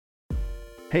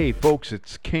Hey folks,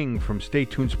 it's King from Stay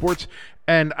Tuned Sports,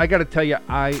 and I gotta tell you,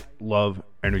 I love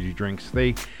energy drinks.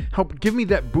 They help give me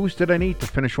that boost that I need to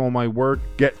finish all my work,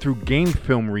 get through game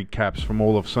film recaps from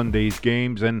all of Sunday's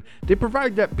games, and they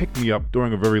provide that pick-me-up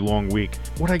during a very long week.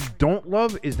 What I don't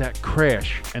love is that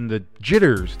crash and the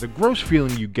jitters, the gross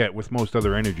feeling you get with most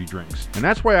other energy drinks. And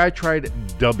that's why I tried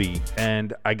Dubby,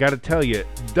 and I gotta tell you,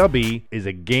 Dubby is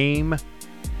a game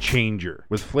changer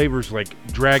with flavors like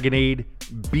Dragonade,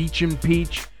 Beach and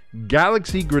Peach,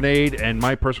 Galaxy Grenade, and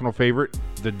my personal favorite,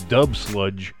 the Dub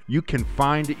Sludge. You can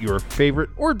find your favorite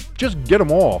or just get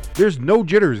them all. There's no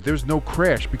jitters, there's no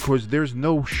crash because there's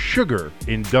no sugar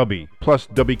in Dubby. Plus,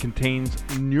 Dubby contains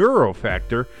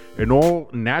Neurofactor, an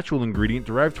all-natural ingredient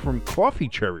derived from coffee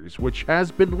cherries, which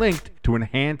has been linked to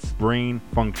enhance brain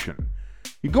function.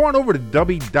 You go on over to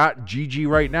Dubby.gg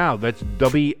right now. That's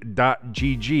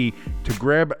Dubby.gg to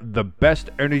grab the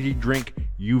best energy drink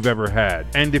you've ever had.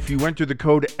 And if you enter the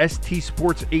code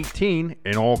STSports18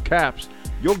 in all caps,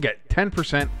 you'll get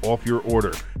 10% off your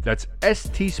order. That's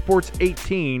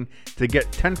STSports18 to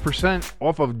get 10%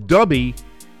 off of Dubby.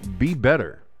 Be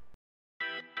better.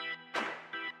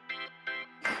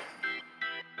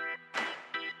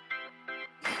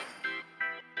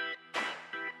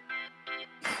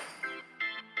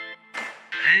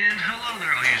 And hello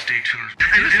there, all you stay tuned.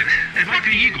 And fuck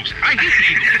the Eagles. I hate the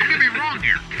Eagles. Don't get me wrong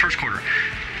here. First quarter,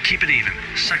 keep it even.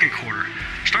 Second quarter,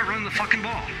 start running the fucking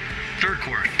ball. Third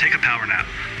quarter, take a power nap.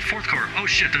 Fourth quarter, oh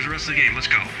shit, there's the rest of the game.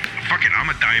 Let's go. Fuck it, I'm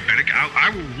a diabetic.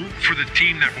 I will root for the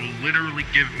team that will literally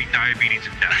give me diabetes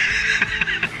and death.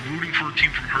 Rooting for a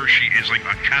team from Hershey is like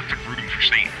a Catholic rooting for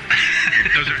Satan.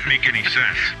 It doesn't make any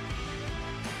sense.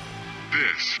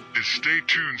 This is Stay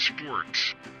Tuned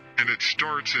Sports, and it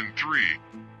starts in 3,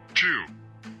 2,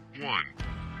 1.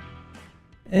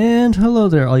 And hello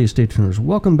there, all you Stay Tuners.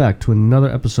 Welcome back to another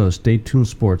episode of Stay Tuned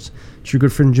Sports. It's your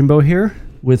good friend Jimbo here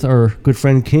with our good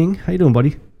friend King. How you doing,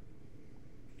 buddy?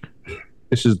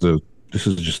 This is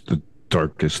just the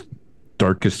darkest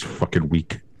fucking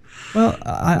week. Well,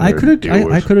 I could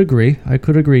agree. I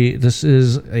could agree. This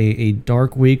is a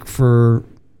dark week for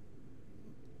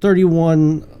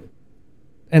 31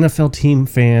 NFL team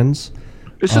fans.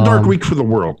 This is a dark week for the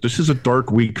world. This is a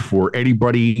dark week for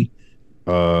anybody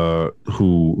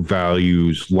who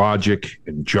values logic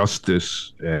and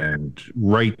justice and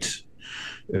right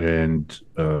and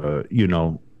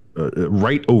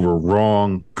right over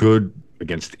wrong, good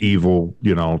against evil.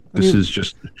 This is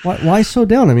just why so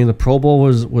down? I mean, the Pro Bowl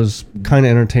was kind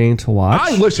of entertaining to watch.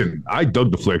 I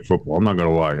dug the flag football. I'm not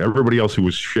gonna lie. Everybody else who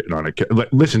was shitting on it,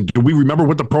 listen. Do we remember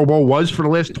what the Pro Bowl was for the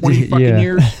last 20 fucking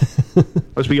years?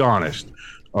 Let's be honest.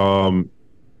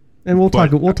 And we'll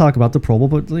talk about the Pro Bowl,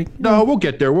 but we'll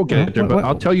get there. But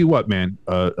I'll tell you what, man.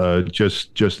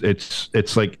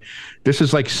 It's like this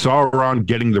is like Sauron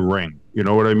getting the ring. You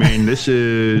know what I mean? This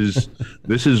is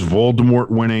Voldemort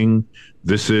winning.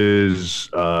 This is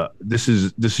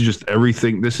just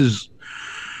everything. This is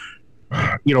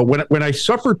when I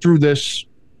suffered through this.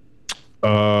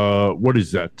 What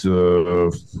is that?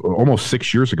 Almost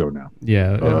 6 years ago now.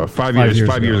 Yeah, 5 years.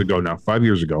 5 years ago now. 5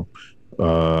 years ago.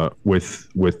 With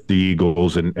the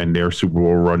Eagles and their Super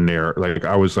Bowl run there. Like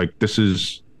I was like, this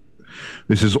is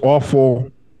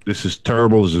awful. This is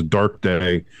terrible. This is a dark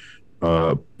day.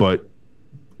 But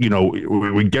we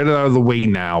get it out of the way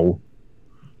now.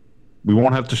 We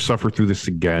won't have to suffer through this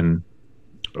again.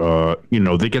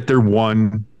 They get their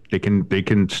one. They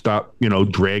can stop,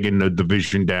 dragging the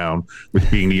division down with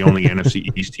being the only NFC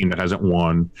East team that hasn't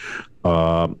won.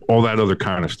 All that other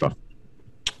kind of stuff.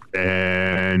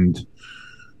 And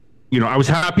I was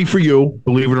happy for you,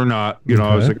 believe it or not.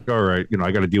 I was like, all right,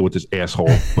 I got to deal with this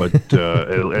asshole. But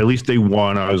at least they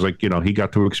won. I was like, he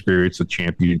got to experience the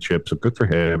championship, so good for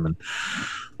him, and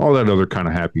all that other kind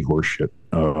of happy horse shit,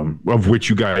 of which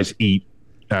you guys eat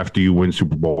after you win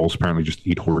Super Bowls. Apparently, just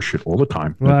eat horse shit all the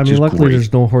time. Well, I mean, luckily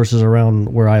there's no horses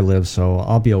around where I live, so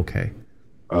I'll be okay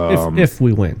if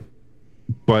we win.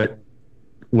 But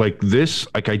like this,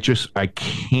 like I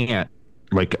can't.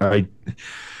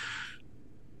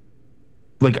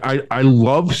 I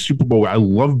love Super Bowl. I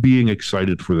love being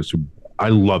excited for the Super Bowl. I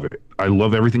love it. I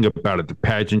love everything about it. The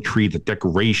pageantry, the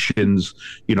decorations,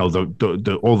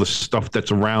 the all the stuff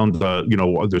that's around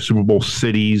the Super Bowl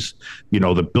cities.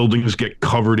 The buildings get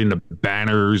covered in the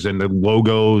banners and the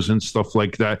logos and stuff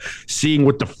like that. Seeing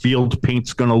what the field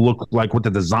paint's going to look like, what the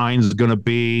design's going to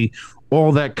be,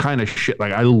 all that kind of shit.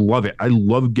 Like, I love it. I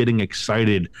love getting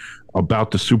excited about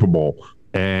the Super Bowl.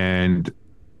 And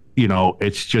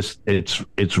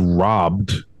it's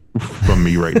robbed from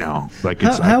me right now. Like,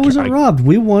 how was it robbed?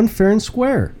 We won fair and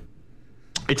square.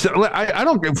 It's I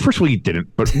don't. First of all, he didn't,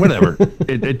 but whatever.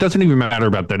 It doesn't even matter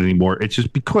about that anymore. It's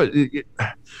just because,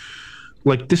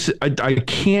 like this, I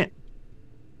can't.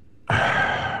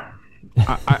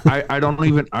 I don't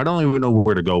even know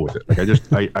where to go with it.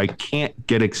 Like I can't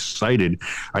get excited.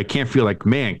 I can't feel like,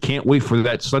 man, can't wait for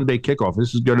that Sunday kickoff.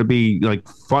 This is going to be like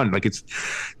fun. Like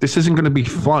this isn't going to be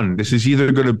fun. This is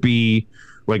either going to be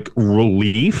like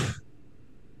relief,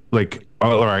 like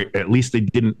all right, at least they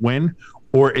didn't win,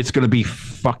 or it's going to be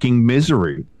fucking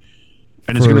misery.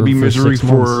 And it's going to be misery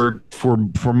for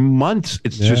months.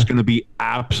 It's just going to be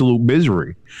absolute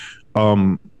misery.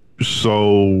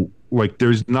 So like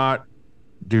there's not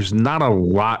a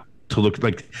lot to look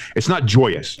like. It's not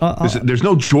joyous. There's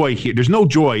no joy here. There's no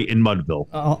joy in Mudville.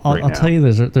 I'll tell you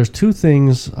this. There's two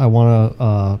things I want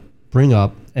to bring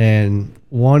up, and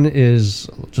one is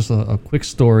just a quick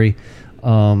story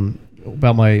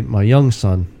about my young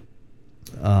son.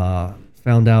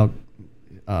 Found out.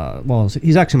 Well,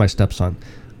 he's actually my stepson.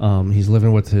 He's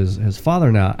living with his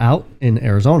father now out in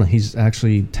Arizona. He's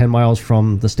actually 10 miles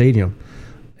from the stadium,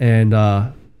 and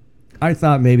I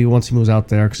thought maybe once he moves out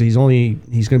there, because he's going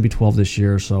to be 12 this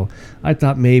year, so I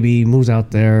thought maybe he moves out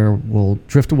there, will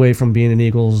drift away from being an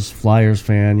Eagles, Flyers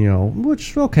fan,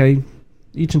 which, okay,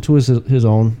 each into his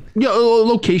own. Yeah,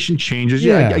 location changes.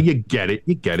 Yeah, you get it,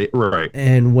 right.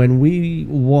 And when we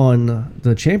won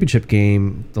the championship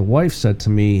game, the wife said to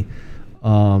me,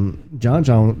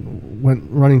 John went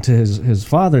running to his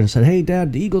father and said, "Hey,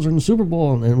 Dad, the Eagles are in the Super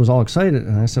Bowl," and was all excited.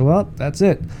 And I said, "Well, that's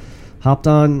it." Hopped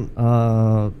on,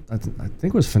 I think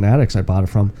it was Fanatics I bought it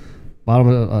from. Bought him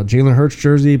a Jalen Hurts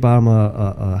jersey, bought him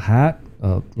a hat,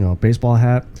 a baseball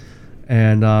hat.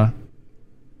 And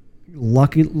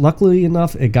luckily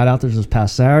enough, it got out there this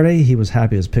past Saturday. He was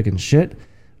happy as picking shit.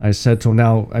 I said to him,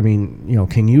 now, I mean,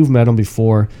 King, you've met him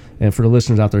before. And for the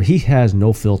listeners out there, he has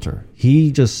no filter.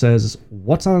 He just says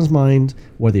what's on his mind,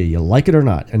 whether you like it or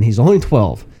not. And he's only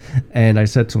 12. And I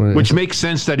said to him, which makes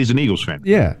sense that he's an Eagles fan.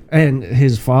 Yeah, and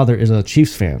his father is a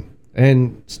Chiefs fan,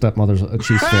 and stepmother's a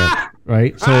Chiefs fan,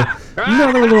 right? So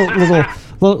the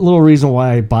little reason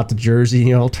why I bought the jersey.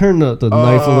 Turn the knife a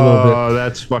little bit. Oh,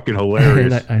 that's fucking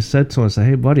hilarious. And I said to him, I said,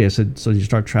 "Hey, buddy," I said, "So you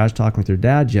start trash talking with your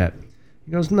dad yet?"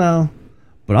 He goes, "No,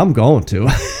 but I'm going to."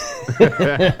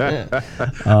 I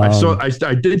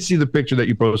did see the picture that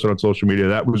you posted on social media.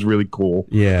 That was really cool.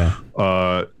 Yeah.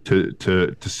 To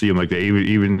see him like that,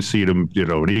 even see him,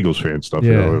 an Eagles fan stuff.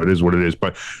 Yeah. It is what it is.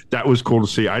 But that was cool to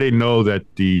see. I didn't know that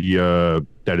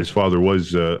that his father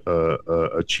was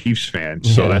a Chiefs fan,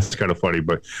 so that's kind of funny.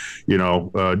 But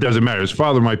it doesn't matter. His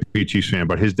father might be a Chiefs fan,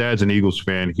 but his dad's an Eagles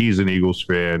fan. He's an Eagles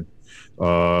fan.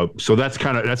 So that's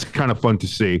kind of fun to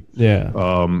see. Yeah.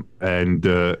 And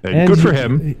good for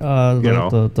him.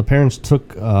 The parents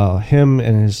took him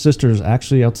and his sisters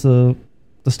actually out to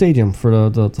the stadium for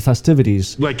the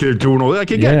festivities. Like they're doing all that. Like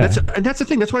again, that's the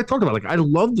thing. That's what I talked about. Like I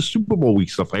love the Super Bowl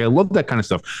week stuff. Like I love that kind of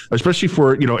stuff, especially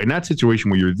for in that situation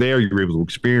where you're there, you're able to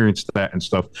experience that and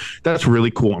stuff. That's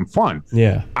really cool and fun.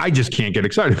 Yeah. I just can't get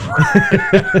excited for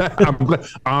it.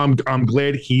 I'm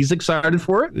glad he's excited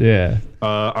for it. Yeah.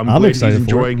 I'm glad he's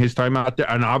enjoying his time out there,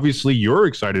 and obviously you're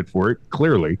excited for it.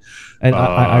 Clearly. And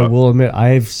I will admit,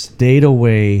 I've stayed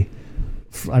away.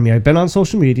 I mean, I've been on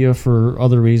social media for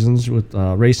other reasons with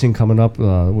racing coming up,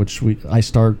 which I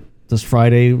start this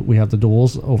Friday. We have the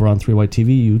duels over on 3 White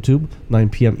TV, YouTube, 9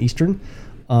 p.m. Eastern.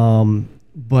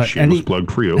 But shameless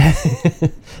plug for you.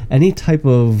 Any type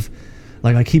of,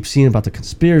 like, I keep seeing about the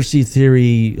conspiracy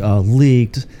theory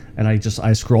leaked, and I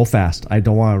scroll fast. I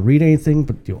don't want to read anything,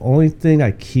 but the only thing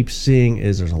I keep seeing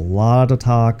is there's a lot of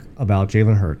talk about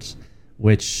Jalen Hurts,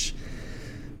 which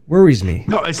worries me.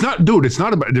 No, it's not, dude. It's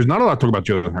not about. There's not a lot of talk about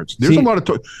Jalen Hurts. There's a lot of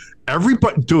talk.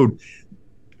 Everybody, dude,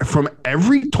 from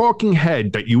every talking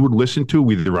head that you would listen to,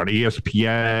 either on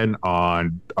ESPN,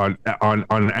 on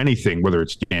anything, whether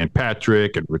it's Dan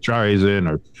Patrick and Rich Eisen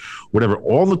or whatever,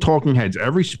 all the talking heads,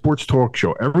 every sports talk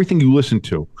show, everything you listen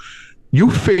to,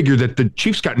 you figure that the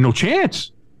Chiefs got no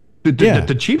chance. That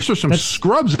the Chiefs are some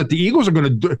scrubs. That the Eagles are going to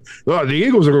do. The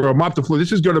Eagles are going to mop the floor.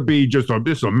 This is going to be just a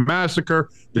massacre.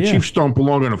 The Chiefs don't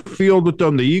belong on a field with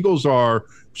them. The Eagles are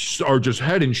just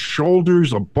head and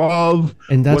shoulders above.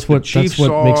 And that's what makes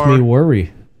me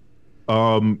worry.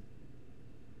 I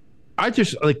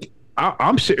just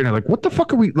I'm sitting there like, what the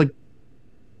fuck are we like?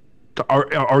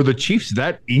 Are the Chiefs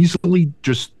that easily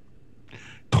just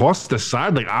tossed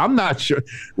aside? Like, I'm not sure.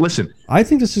 Listen, I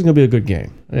think this is going to be a good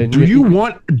game. Do you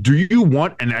want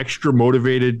an extra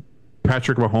motivated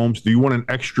Patrick Mahomes? Do you want an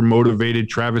extra motivated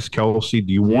Travis Kelce?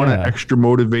 Do you want an extra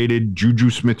motivated Juju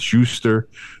Smith-Schuster?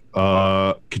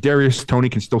 Kadarius Toney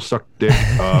can still suck dick,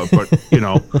 but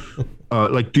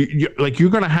like you're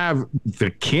going to have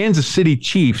the Kansas City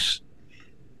Chiefs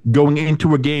going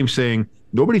into a game saying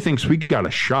nobody thinks we got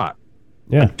a shot.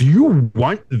 Yeah. Like, do you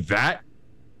want that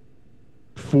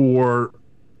for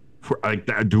like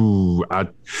that?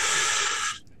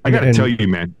 I got to tell you,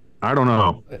 man. I don't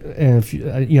know. And if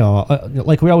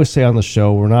like we always say on the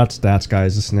show, we're not stats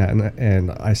guys, this and that.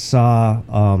 And I saw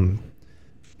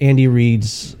Andy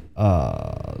Reid's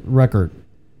record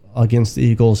against the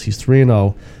Eagles. He's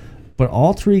 3-0, but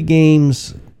all 3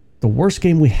 games, the worst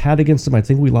game we had against them, I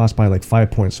think we lost by like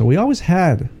 5 points. So we always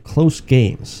had close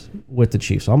games with the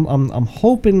Chiefs. So I'm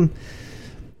hoping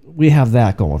we have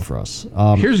that going for us.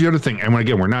 Here's the other thing, and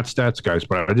again, we're not stats guys,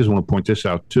 but I just want to point this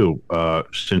out too.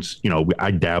 Since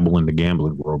I dabble in the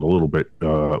gambling world a little bit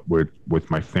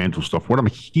with my FanDuel stuff. What I'm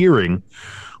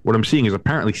seeing is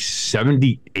apparently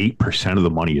 78% of the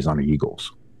money is on the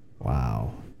Eagles.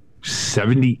 Wow.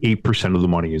 78% of the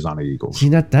money is on the Eagles. See,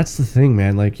 that's the thing,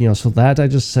 man. Like, so that I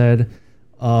just said,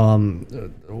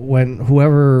 when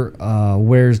whoever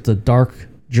wears the dark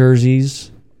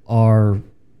jerseys are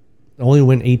only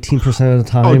win 18% of the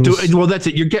time. Well, that's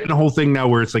it. You're getting the whole thing now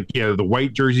where it's like, the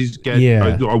white jerseys get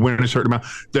or win a certain amount.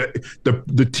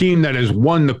 The team that has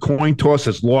won the coin toss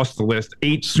has lost the last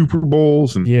 8 Super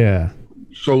Bowls, and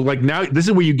so like now this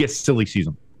is where you get silly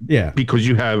season. Yeah, because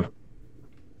you have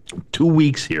 2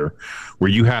 weeks here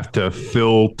where you have to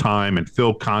fill time and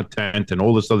fill content and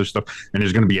all this other stuff, and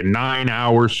there's going to be a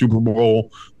 9-hour Super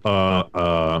Bowl,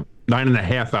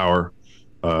 9.5 hour.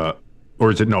 Or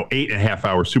is it 8.5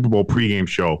 hour Super Bowl pregame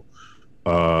show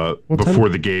before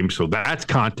the game? So that's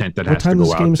content that has to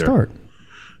go out there. What time does game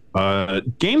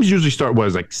start? Games usually start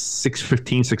like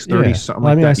 6:15, 6:30, something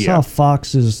like that. I saw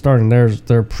Fox is starting their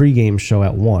pregame show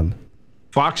at 1.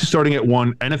 Fox is starting at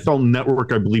 1. NFL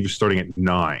Network, I believe, is starting at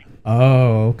 9.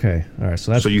 Oh, okay. All right.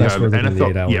 So you have where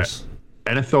NFL, 8 hours.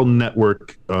 NFL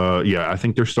Network. I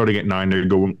think they're starting at 9. They're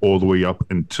going all the way up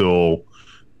until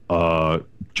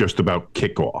just about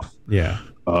kickoff. Yeah.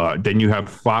 Then you have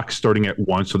Fox starting at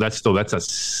 1, so that's a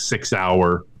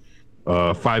 6-hour,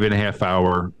 5.5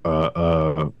 hour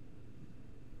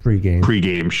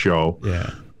pregame show.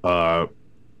 Yeah.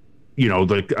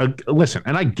 Listen,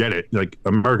 and I get it, like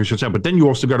America shuts down, but then you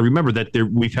also got to remember that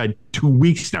we've had 2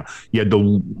 weeks now. You had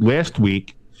the last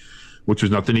week, which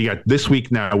was nothing. You got this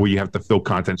week now where you have to fill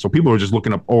content. So people are just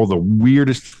looking up all the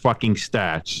weirdest fucking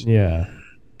stats. Yeah.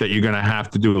 That you're going to have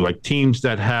to do, like teams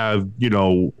that have,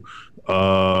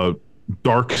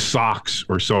 dark socks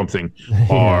or something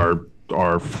are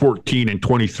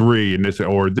 14-23 in this,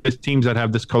 or this teams that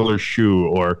have this color shoe,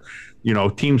 or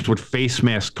teams with face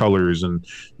mask colors, and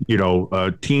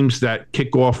teams that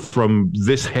kick off from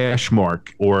this hash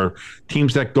mark, or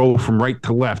teams that go from right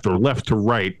to left or left to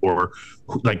right, or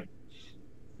like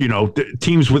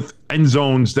teams with end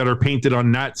zones that are painted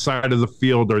on that side of the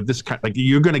field, or this kind. Like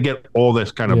you're going to get all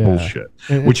this kind of bullshit,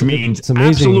 which means it's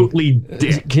absolutely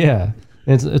dick. Yeah,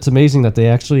 it's amazing that they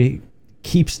actually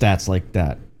keep stats like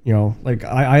that. Like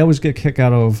I always get a kick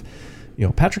out of,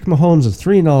 Patrick Mahomes is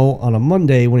 3-0 on a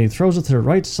Monday when he throws it to the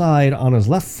right side on his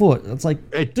left foot. It's like,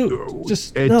 dude,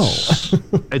 just no.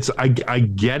 I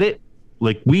get it.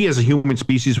 Like we as a human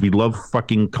species, we love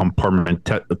fucking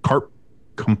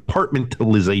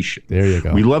compartmentalization. There you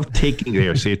go. We love taking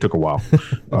there. See, it took a while.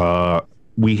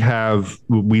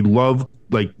 We love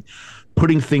like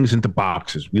putting things into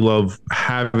boxes. We love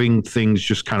having things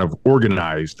just kind of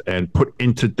organized and put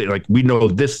into like we know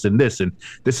this and this and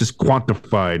this is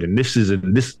quantified and this is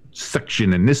in this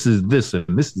section and this is this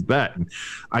and this is that. And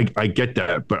I get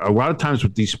that, but a lot of times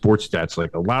with these sports stats,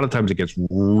 like a lot of times it gets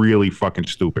really fucking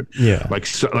stupid. Yeah. Like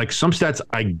some stats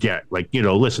I get, like,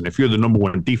 listen, if you're the number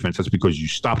 1 defense, that's because you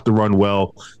stop the run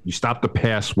well, you stop the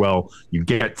pass well, you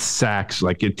get sacks.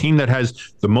 Like a team that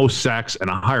has the most sacks and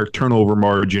a higher turnover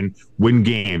margin win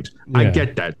games. Yeah. I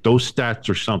get that. Those stats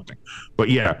are something. But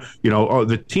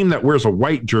the team that wears a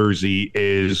white jersey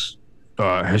is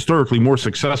historically more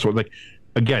successful. Like,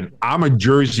 again, I'm a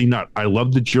jersey nut. I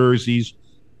love the jerseys.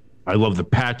 I love the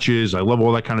patches. I love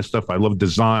all that kind of stuff. I love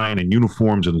design and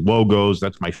uniforms and logos.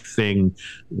 That's my thing.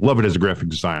 Love it as a graphic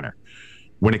designer.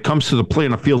 When it comes to the play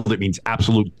on the field, it means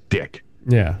absolute dick.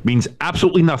 Yeah. It means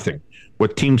absolutely nothing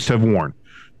what teams have worn.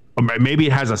 Maybe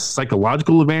it has a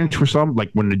psychological advantage for some, like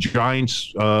when the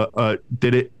Giants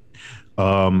did it,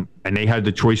 and they had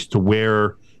the choice to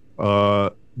wear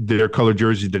their color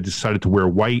jersey. They decided to wear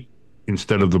white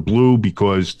instead of the blue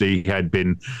because they had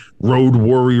been road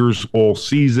warriors all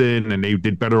season and they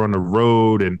did better on the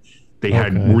road, and they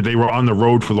were on the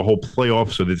road for the whole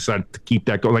playoff, so they decided to keep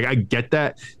that going. Like, I get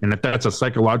that, and that's a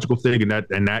psychological thing, and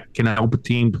that can help a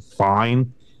team,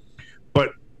 fine.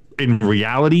 But in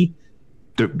reality,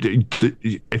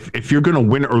 if you're going to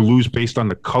win or lose based on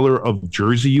the color of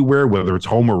jersey you wear, whether it's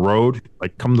home or road,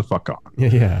 like come the fuck on.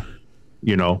 Yeah.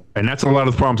 You know, and that's a lot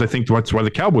of the problems. I think that's why the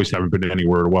Cowboys haven't been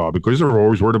anywhere in a while, because they're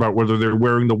always worried about whether they're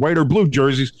wearing the white or blue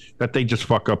jerseys that they just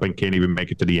fuck up and can't even make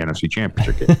it to the NFC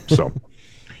Championship game. So,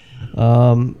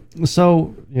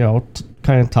 so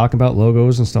kind of talk about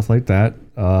logos and stuff like that.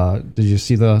 Did you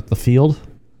see the field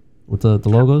with the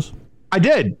logos? I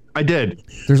did.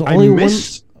 There's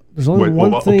only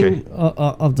one thing okay.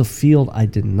 Of the field I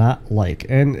did not like,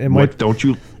 and it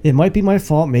might be my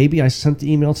fault. Maybe I sent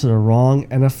the email to the wrong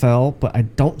NFL, but I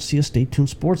don't see a Stay Tuned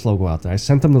Sports logo out there. I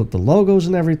sent them the logos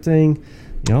and everything.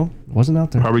 It wasn't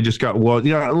out there. Probably just got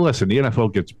listen, the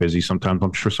NFL gets busy sometimes.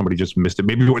 I'm sure somebody just missed it.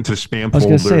 Maybe it went to the spam folder.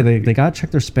 I was gonna say they gotta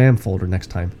check their spam folder next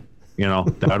time.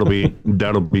 That'll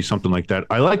be something like that.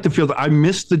 I like the field. I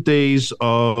miss the days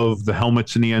of the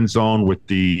helmets in the end zone with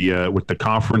the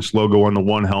conference logo on the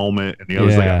one helmet and the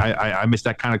other. Yeah. I miss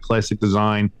that kind of classic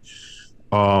design.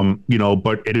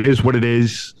 But it is what it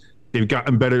is. They've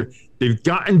gotten better. They've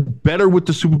gotten better with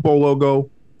the Super Bowl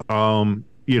logo.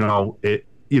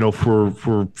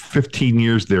 For 15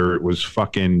 years there, it was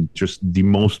fucking just the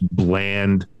most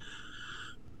bland.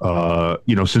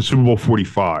 Since Super Bowl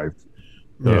 45.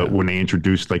 When they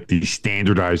introduced like the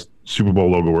standardized Super Bowl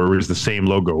logo, where it was the same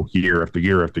logo year after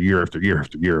year after year after year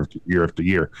after year after year after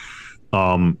year.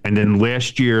 And then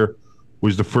last year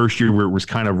was the first year where it was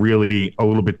kind of really a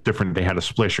little bit different. They had a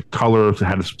splash of color, they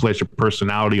had a splash of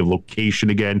personality, of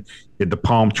location again. You had the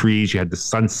palm trees, you had the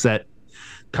sunset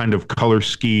kind of color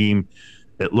scheme.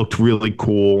 It looked really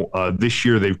cool. This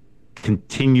year they've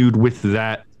continued with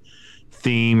that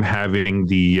theme, having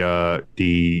the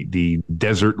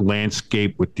desert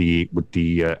landscape with the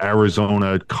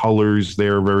Arizona colors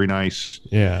there, very nice.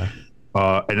 Yeah.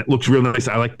 And it looks real nice.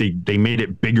 I like they made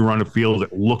it bigger on the field.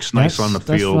 It looks nice on the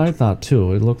field. That's what I thought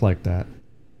too. It looked like that.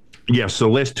 Yeah. So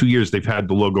the last 2 years they've had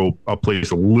the logo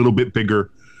placed a little bit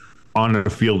bigger on the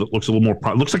field. It looks a little more.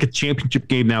 It looks like a championship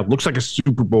game now. It looks like a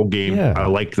Super Bowl game. Yeah. I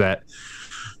like that.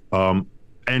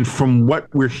 And from what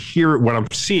what I'm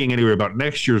seeing anyway about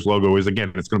next year's logo is,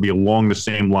 again, it's going to be along the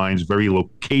same lines, very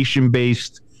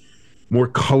location-based, more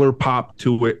color pop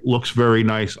to it. Looks very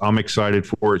nice. I'm excited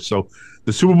for it. So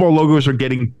the Super Bowl logos are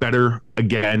getting better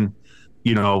again.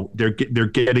 They're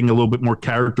getting a little bit more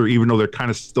character, even though they're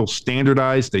kind of still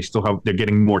standardized. They're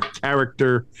getting more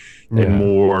character and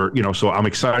more, so I'm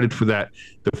excited for that.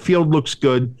 The field looks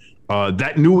good.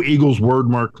 That new Eagles word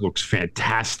mark looks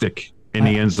fantastic in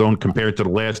the end zone compared to the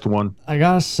last one. I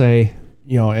gotta say,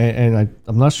 and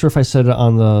I'm not sure if I said it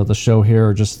on the show here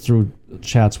or just through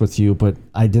chats with you, but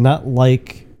I did not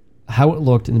like how it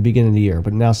looked in the beginning of the year.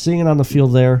 But now seeing it on the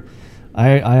field there,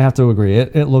 I have to agree.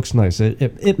 It looks nice.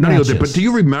 It matches. But do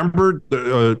you remember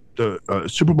the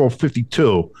Super Bowl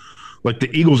 52? Like the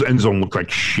Eagles end zone looked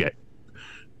like shit.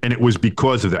 And it was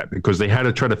because of that, because they had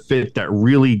to try to fit that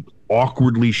really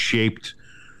awkwardly shaped,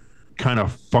 kind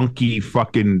of funky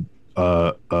fucking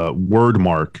word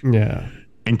mark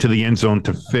into the end zone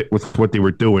to fit with what they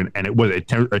were doing, and it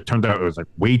turned out it was like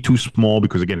way too small,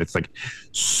 because again it's like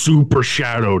super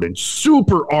shadowed and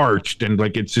super arched, and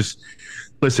like it's just,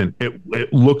 listen,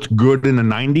 it looked good in the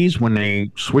 90s when they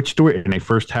switched to it and they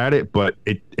first had it, but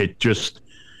it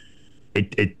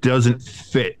doesn't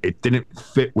fit. It didn't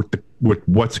fit with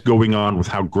what's going on, with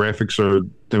how graphics are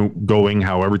going,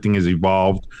 how everything has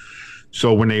evolved.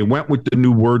 So when they went with the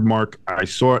new word mark, I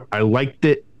saw it. I liked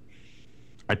it.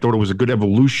 I thought it was a good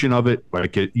evolution of it.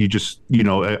 Like again,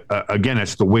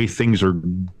 that's the way things are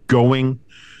going.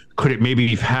 Could it maybe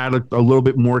have had a little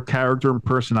bit more character and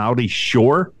personality?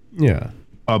 Sure. Yeah.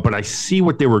 But I see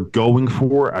what they were going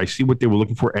for. I see what they were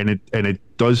looking for, and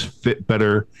it does fit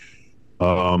better.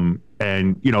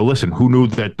 Listen, who knew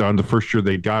that on the first year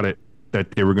they got it,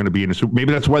 that they were going to be in a Super.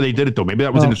 Maybe that's why they did it, though. Maybe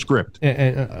that was in the script.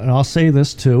 And I'll say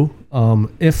this too: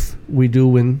 if we do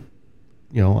win,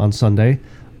 on Sunday,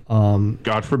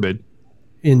 God forbid,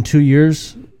 in 2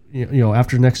 years,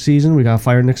 after next season, we got to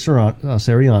fire Nick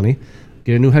Sirianni,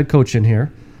 get a new head coach in here,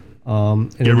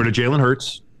 and get rid of Jalen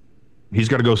Hurts. He's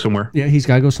got to go somewhere. Yeah, he's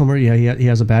got to go somewhere. Yeah, he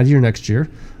has a bad year next year.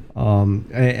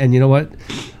 And you know what?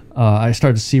 I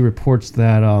started to see reports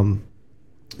that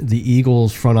the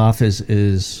Eagles front office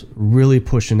is really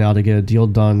pushing now to get a deal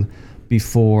done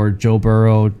before Joe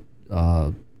Burrow,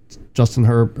 Justin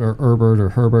Herbert, or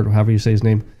however you say his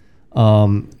name,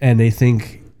 and they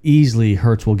think easily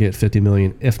Hurts will get $50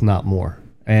 million, if not more.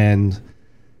 And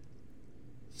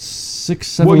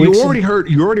 6-7 well, weeks. You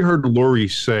already heard Laurie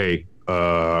say.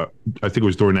 I think it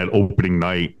was during that opening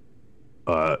night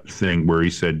thing where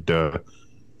he said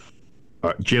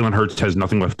Jalen Hurts has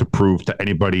nothing left to prove to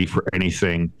anybody for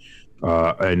anything,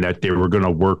 and that they were going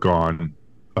to work on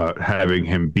having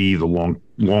him be the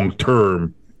long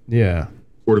term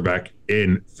quarterback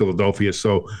in Philadelphia.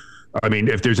 So, I mean,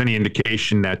 if there's any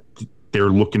indication that they're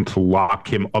looking to lock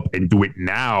him up and do it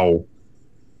now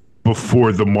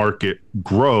before the market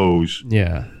grows,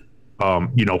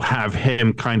 have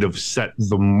him kind of set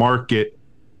the market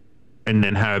and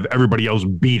then have everybody else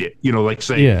beat it. Like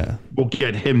say, we'll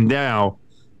get him now,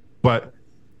 but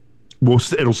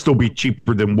it'll still be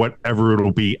cheaper than whatever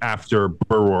it'll be after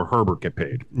Burrow or Herbert get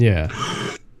paid. Yeah.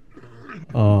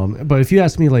 But if you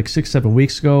asked me like 6-7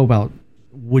 weeks ago about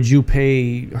would you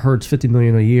pay Hurts $50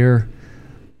 million a year,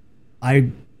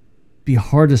 I'd be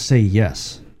hard to say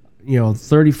yes.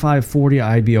 35, 40,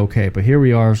 I'd be okay. But here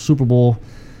we are, Super Bowl.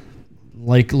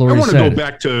 Like Lori said, I want to go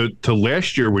back to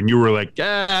last year when you were like,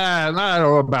 I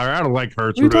don't like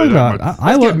Hurts. What are you talking about?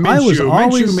 I was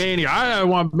always Minshew mania. I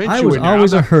want Minshew. I was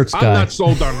always a Hurts guy. I'm not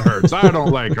sold on Hurts. I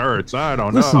don't like Hurts. I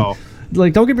don't know.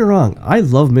 Like, don't get me wrong. I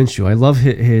love Minshew. I love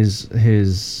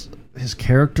his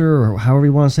character, or however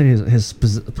you want to say his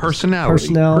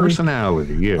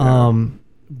personality. Yeah.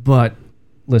 But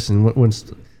listen, when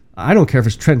I don't care if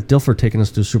it's Trent Dilfer taking us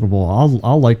to the Super Bowl.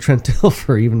 I'll like Trent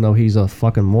Dilfer, even though he's a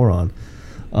fucking moron.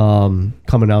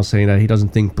 Coming out saying that he doesn't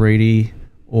think Brady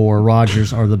or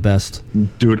Rodgers are the best.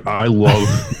 Dude, I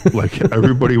love like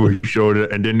everybody was showing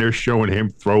it, and then they're showing him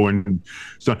throwing.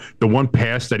 So the one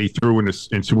pass that he threw in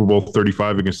Super Bowl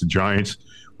 35 against the Giants,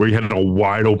 where he had a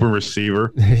wide open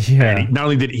receiver. Yeah. And not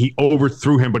only did he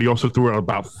overthrew him, but he also threw it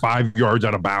about 5 yards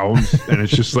out of bounds, and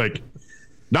it's just like.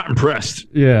 Not impressed.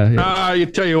 Yeah. You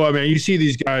tell you what, man. You see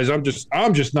these guys. I'm just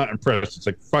not impressed. It's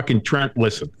like fucking Trent.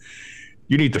 Listen,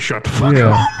 you need to shut the fuck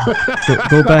up.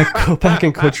 Go back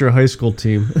and coach your high school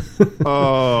team. Dude,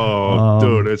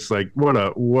 it's like what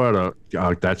a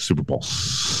that Super Bowl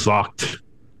sucked.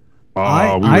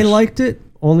 I liked it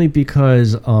only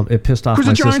because it pissed off my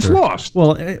sister. Because the Giants lost.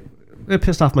 Well, it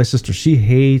pissed off my sister. She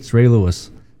hates Ray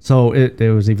Lewis, so it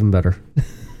was even better.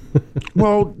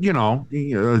 Well,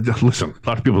 listen, a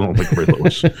lot of people don't like Ray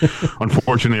Lewis.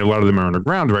 Unfortunately, a lot of them are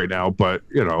underground right now, but,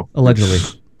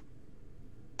 Allegedly,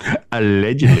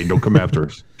 don't come after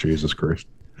us. Jesus Christ.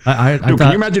 Can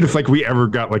you imagine if, like, we ever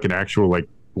got, like, an actual, like,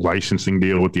 licensing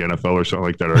deal with the NFL or something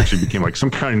like that, or actually became, like,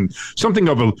 something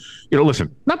of a,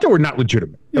 listen, not that we're not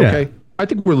legitimate, okay? I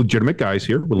think we're legitimate guys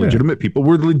here. We're legitimate people.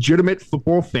 We're legitimate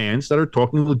football fans that are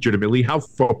talking legitimately how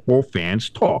football fans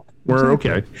talk. We're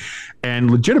okay. And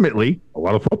legitimately, a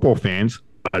lot of football fans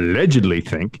allegedly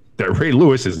think that Ray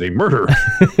Lewis is a murderer.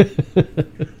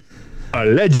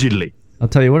 Allegedly. I'll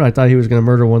tell you what, I thought he was going to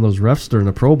murder one of those refs during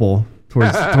the Pro Bowl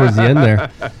towards the end there.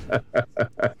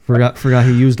 Forgot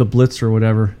he used a blitz or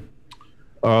whatever.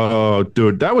 Oh,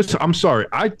 dude, I'm sorry.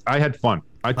 I had fun.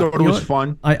 I thought it was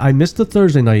fun. I missed the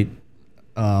Thursday night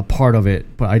part of it,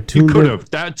 but I tuned in. You could have.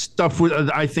 That stuff,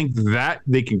 I think that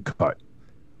they can cut.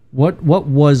 What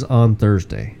was on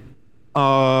Thursday?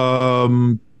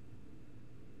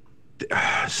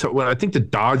 So I think the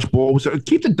dodgeball was.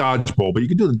 Keep the dodgeball, but you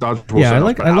can do the dodgeball. Yeah, I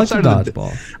like the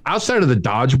dodgeball. Outside of the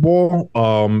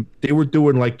dodgeball, they were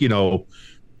doing like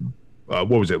what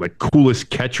was it, like coolest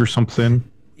catch or something?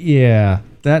 Yeah,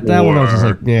 that one I was just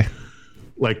like, yeah.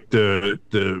 Like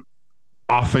the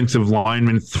offensive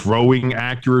lineman throwing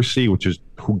accuracy, which is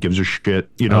who gives a shit,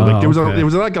 like there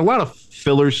was like a lot of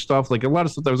filler stuff, like a lot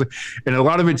of stuff that was like, and a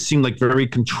lot of it seemed like very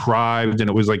contrived, and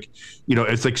it was like,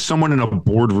 it's like someone in a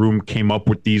boardroom came up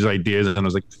with these ideas, and I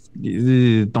was like,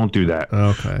 don't do that.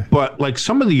 Okay. But like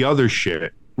some of the other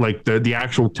shit, like the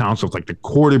actual talent stuff, like the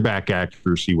quarterback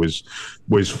accuracy was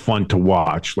fun to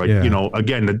watch. Like,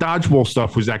 again, the dodgeball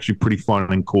stuff was actually pretty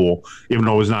fun and cool, even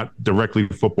though it was not directly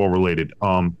football related.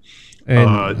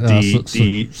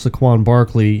 Saquon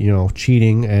Barkley,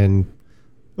 cheating and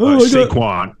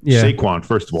Saquon. Yeah. Saquon,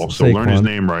 first of all. So learn his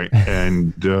name right.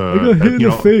 And I got hit in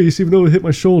the face, even though it hit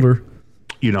my shoulder.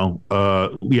 Well,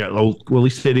 at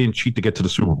least they didn't cheat to get to the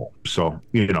Super Bowl. So,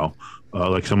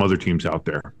 like some other teams out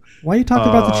there. Why are you talking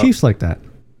about the Chiefs like that?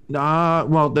 A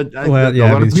lot of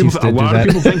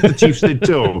people think the Chiefs did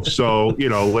too. So,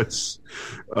 let's.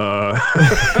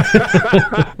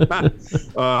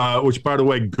 Which, by the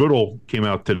way, Goodell came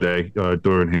out today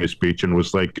during his speech and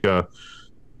was like, I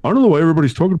don't know why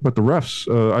everybody's talking about the refs.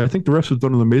 I think the refs have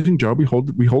done an amazing job. We hold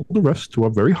the refs to a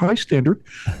very high standard,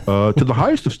 to the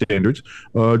highest of standards.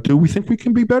 Do we think we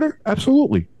can be better?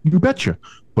 Absolutely, you betcha.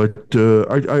 But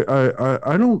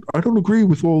I don't agree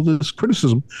with all this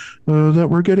criticism that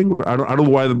we're getting. I don't know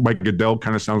why Mike Goodell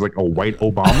kind of sounds like a white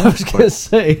Obama. I was gonna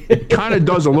say it kind of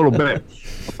does a little bit.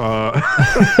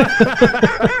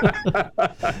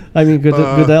 I mean,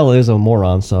 Goodell is a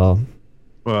moron, so.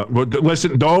 But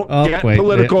listen, don't get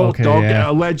political. Okay, don't yeah. get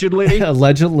allegedly.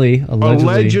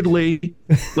 Allegedly.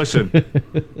 Listen.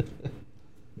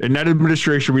 In that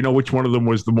administration, we know which one of them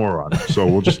was the moron.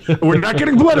 So we're not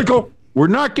getting political. We're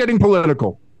not getting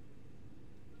political.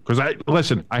 Because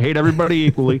I hate everybody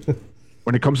equally.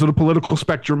 When it comes to the political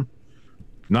spectrum,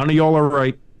 none of y'all are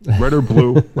right. Red or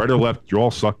blue, right or left, you all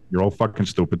suck. You're all fucking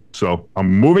stupid. So I'm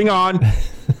moving on.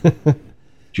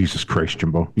 Jesus Christ,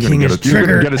 Jimbo. You're gonna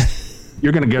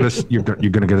get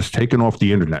us taken off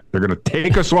the internet. They're gonna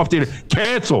take us off the internet.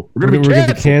 Cancel. We're gonna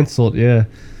be canceled. Yeah.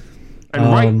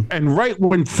 And right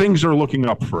when things are looking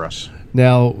up for us.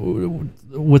 Now,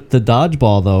 with the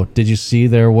dodgeball, though, did you see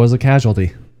there was a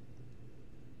casualty?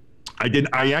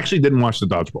 I actually didn't watch the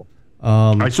dodgeball.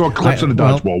 I saw clips of the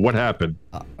dodgeball. What happened?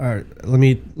 All right, let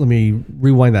me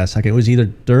rewind that a second. It was either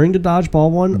during the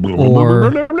dodgeball one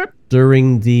or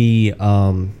during the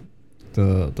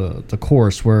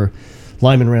course where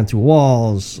linemen ran through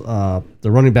walls.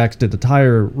 The running backs did the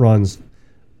tire runs.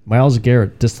 Myles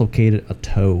Garrett dislocated a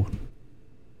toe.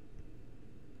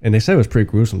 And they said it was pretty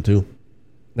gruesome too.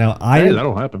 Now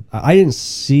that'll happen. I didn't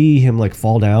see him like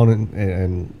fall down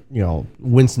and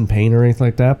wince in pain or anything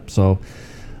like that. So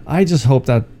I just hope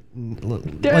that,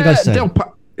 like I said, they'll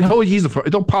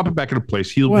pop it back into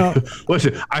place.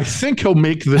 Listen. I think he'll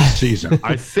make this season.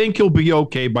 I think he'll be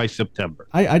okay by September.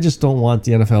 I just don't want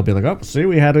the NFL to be like, oh, see,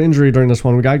 we had an injury during this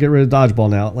one. We gotta get rid of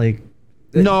dodgeball now. Like.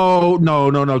 No.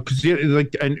 Because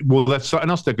that's something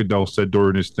else that Goodell said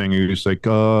during his thing. He was like,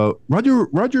 Russell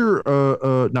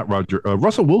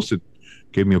Wilson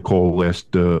gave me a call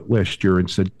last year and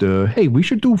said, hey, we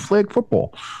should do flag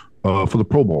football for the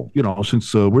Pro Bowl.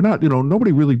 Since we're not,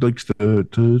 nobody really likes to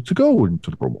go into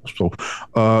the Pro Bowl.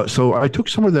 So I took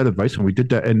some of that advice and we did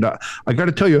that. And I got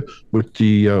to tell you, with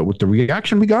the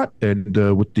reaction we got and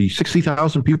with the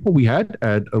 60,000 people we had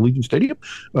at Allegiant Stadium,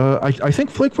 I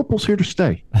think flag football's here to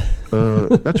stay.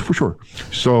 That's for sure.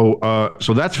 So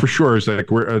that's for sure. Is like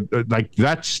we're like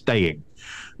that's staying.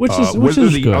 Which is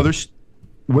good.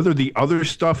 Whether the other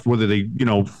stuff, whether they,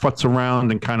 futz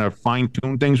around and kind of fine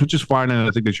tune things, which is fine, and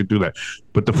I think they should do that.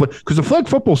 But because the flag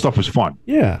football stuff was fun.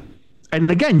 Yeah.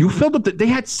 And again, you filled up they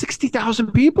had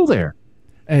 60,000 people there.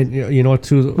 And you know what,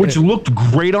 too? Which looked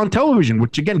great on television,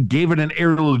 which again gave it an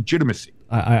air of legitimacy.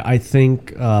 I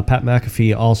think Pat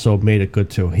McAfee also made it good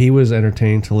too. He was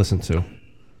entertaining to listen to.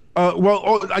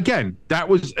 Again, that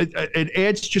was it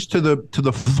adds just to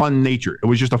the fun nature. It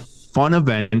was just a fun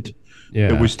event.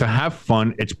 Yeah. It was to have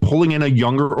fun. It's pulling in a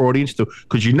younger audience too,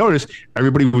 because you notice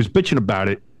everybody who was bitching about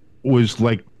it was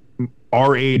like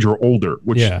our age or older.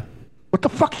 Which, what the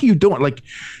fuck are you doing? Like,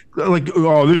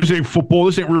 oh, this ain't football.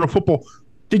 This ain't real football.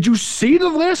 Did you see the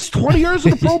last 20 years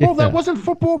of the Pro Bowl? That wasn't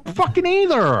football fucking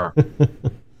either.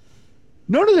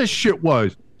 None of this shit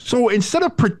was. So instead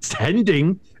of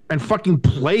pretending and fucking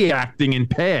play acting in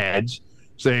pads,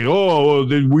 saying, oh,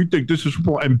 we think this is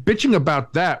football, and bitching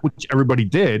about that, which everybody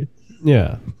did.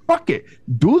 Yeah. Fuck it.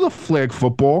 Do the flag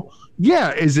football.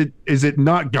 Yeah, is it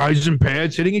not guys in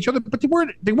pads hitting each other? But they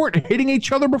weren't hitting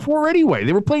each other before anyway.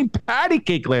 They were playing patty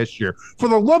cake last year. For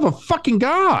the love of fucking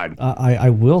God.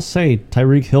 I will say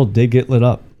Tyreek Hill did get lit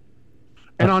up.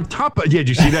 And on top of did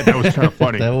you see that? That was kind of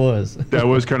funny. That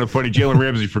was kind of funny. Jalen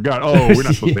Ramsey forgot. Oh, we're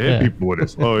not supposed to hit people with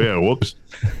this. Oh yeah, whoops.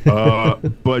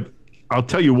 But I'll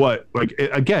tell you what. Like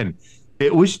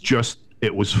it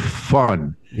was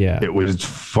fun. Yeah. It was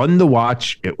fun to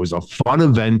watch. It was a fun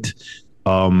event.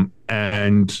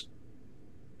 And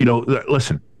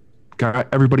listen,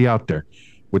 everybody out there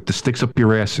with the sticks up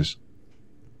your asses,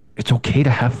 it's okay to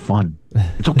have fun.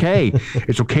 It's okay.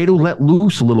 It's okay to let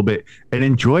loose a little bit and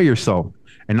enjoy yourself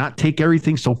and not take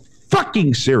everything so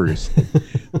fucking serious.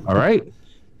 All right?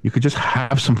 You could just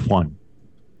have some fun.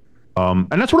 And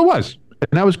that's what it was.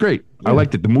 And that was great. Yeah. I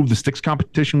liked it. The move the sticks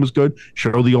competition was good.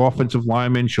 Show the offensive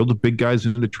linemen, show the big guys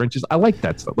in the trenches. I like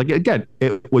that stuff. Like, again,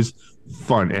 it was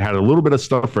fun. It had a little bit of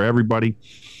stuff for everybody.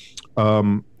 The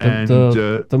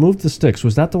move the sticks,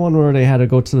 was that the one where they had to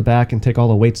go to the back and take all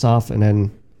the weights off and then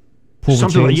pull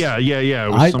something the chains? Yeah.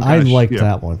 I liked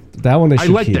that one. That one I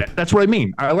liked that. That's what I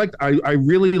mean. I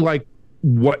really like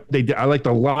what they did. I liked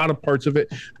a lot of parts of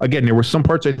it. Again, there were some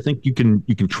parts I think you can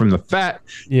trim the fat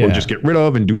Yeah. or just get rid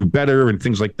of and do better and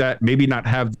things like that. Maybe not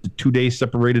have the 2 days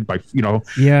separated by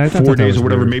Yeah, I thought 4 that days was or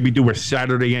whatever. weird. Maybe do a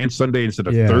Saturday and Sunday instead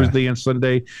of Yeah. Thursday and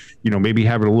Sunday. Maybe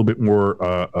have it a little bit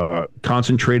more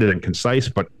concentrated and concise.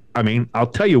 But I mean, I'll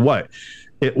tell you what,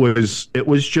 it was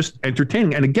just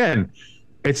entertaining. And again,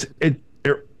 it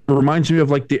reminds me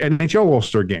of like the NHL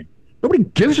All-Star game. Nobody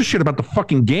gives a shit about the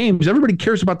fucking games. Everybody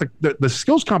cares about the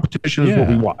skills competition is what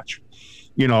we watch.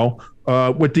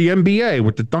 With the NBA,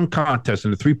 with the dunk contest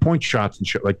and the 3-point shots and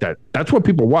shit like that. That's what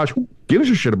people watch. Who gives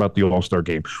a shit about the All-Star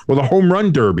game or the home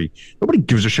run derby? Nobody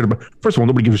gives a shit about. First of all,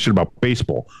 nobody gives a shit about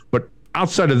baseball. But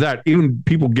outside of that, even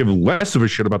people give less of a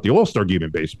shit about the All-Star game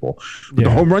in baseball. But the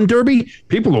home run derby,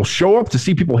 people will show up to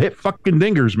see people hit fucking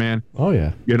dingers, man. Oh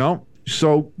yeah.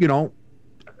 So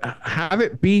have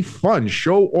it be fun,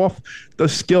 show off the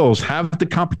skills, have the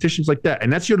competitions like that.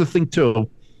 And that's the other thing too.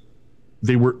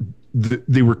 They were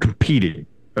competing.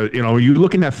 You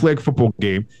look in that flag football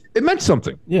game, it meant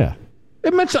something. Yeah.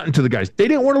 It meant something to the guys. They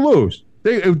didn't want to lose.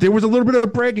 There was a little bit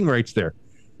of bragging rights there,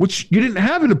 which you didn't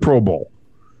have in the Pro Bowl.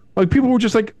 Like people were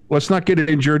just like, let's not get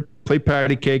injured, play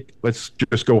patty cake, let's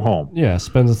just go home. Yeah,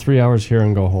 spend the 3 hours here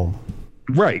and go home.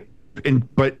 Right.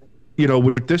 But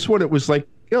with this one, it was like,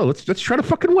 let's try to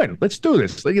fucking win. Let's do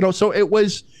this. So it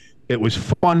was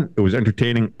fun. It was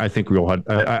entertaining. I think we all had.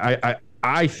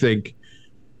 I think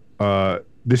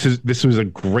this was a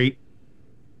great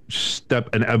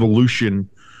step and evolution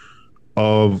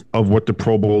of what the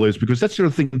Pro Bowl is, because that's the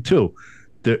other thing too.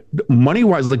 The money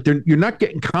wise, like you're not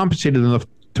getting compensated enough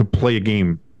to play a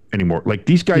game anymore. Like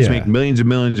these guys make millions and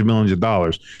millions and millions of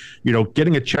dollars.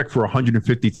 Getting a check for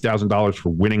 $150,000 for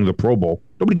winning the Pro Bowl,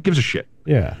 nobody gives a shit.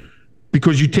 Yeah.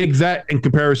 Because you take that in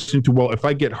comparison to, well, if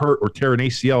I get hurt or tear an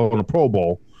ACL in a Pro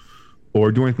Bowl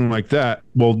or do anything like that,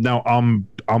 well, now I'm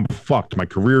fucked. My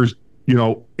career's,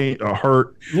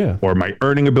 hurt, or my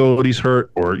earning abilities hurt,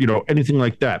 or, anything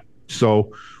like that.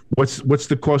 So what's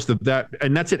the cost of that?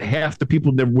 And that's it. Half the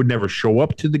people that would never show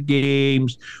up to the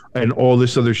games and all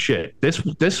this other shit.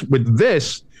 With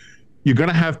this, you're going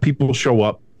to have people show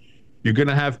up. You're going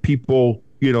to have people,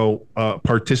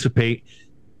 participate,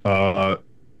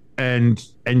 and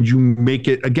you make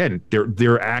it, again,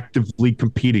 they're actively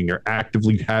competing, they're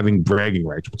actively having bragging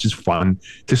rights, which is fun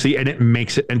to see, and it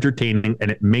makes it entertaining and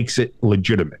it makes it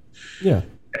legitimate. Yeah.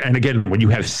 And again, when you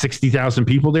have 60,000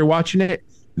 people there watching it,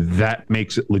 that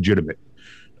makes it legitimate.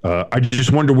 I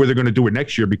just wonder where they're going to do it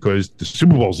next year, because the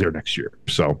Super Bowl's there next year.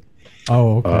 So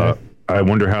okay. I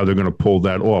wonder how they're going to pull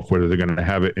that off, whether they're going to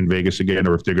have it in Vegas again,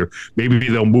 or if maybe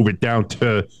they'll move it down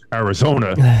to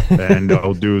Arizona and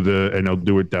they'll do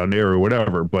it down there or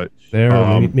whatever. But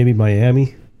maybe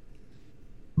Miami.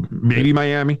 Maybe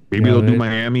Miami. Maybe they'll do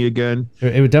Miami again.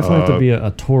 It would definitely have to be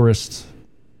a tourist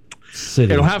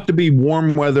city. It'll have to be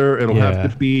warm weather. It'll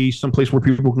have to be someplace where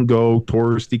people can go,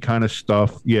 touristy kind of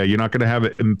stuff. Yeah, you're not going to have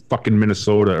it in fucking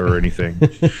Minnesota or anything.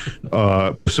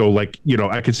 So like,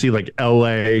 I could see like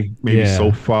LA, maybe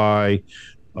SoFi,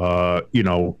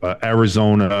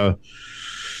 Arizona,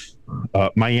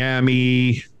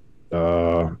 Miami,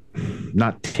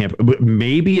 not Tampa, but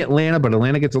maybe Atlanta, but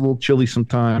Atlanta gets a little chilly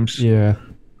sometimes. Yeah.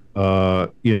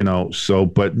 But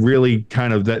really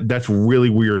kind of that's really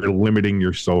where you're limiting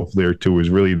yourself there too, is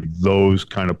really those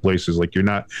kind of places. Like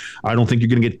I don't think you're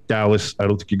going to get Dallas. I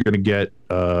don't think you're going to get,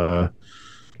 you're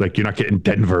not getting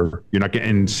Denver. You're not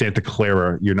getting Santa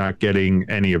Clara. You're not getting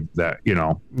any of that,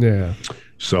 Yeah.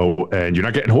 So, and you're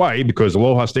not getting Hawaii, because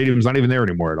Aloha Stadium's not even there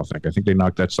anymore. I think they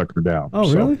knocked that sucker down. Oh,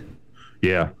 really?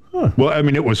 Yeah. Huh. Well, I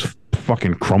mean, it was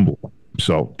fucking crumbling.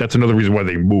 So that's another reason why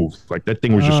they moved. Like that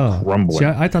thing was just crumbling. See,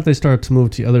 I thought they started to move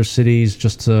to other cities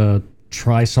just to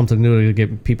try something new to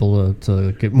get people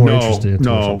to get more interested into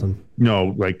something.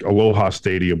 No, like Aloha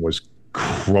Stadium was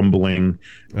crumbling,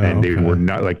 and they were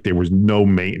not, like, there was no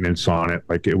maintenance on it.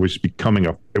 Like it was becoming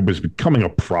a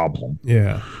problem.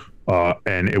 Yeah.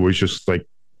 And it was just like,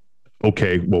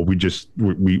 okay, well,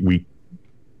 we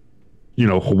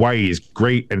Hawaii is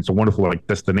great, and it's a wonderful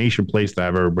destination place to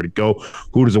have everybody go.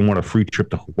 Who doesn't want a free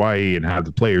trip to Hawaii and have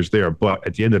the players there? But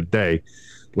at the end of the day,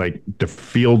 like, the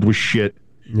field was shit.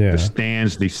 Yeah. The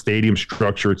stands, the stadium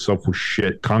structure itself was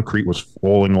shit. Concrete was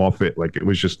falling off it. Like, it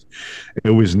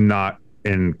was not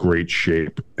in great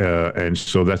shape. And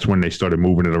so that's when they started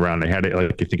moving it around. They had it,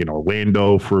 like, I think in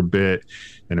Orlando for a bit,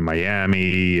 and in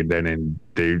Miami, and then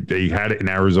they had it in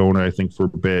Arizona, I think, for a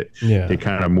bit. Yeah. They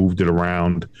kind of moved it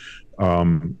around.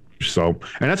 And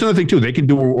that's another thing too. They can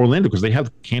do Orlando because they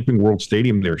have Camping World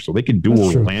Stadium there, so they can do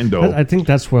That's Orlando. I think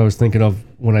that's what I was thinking of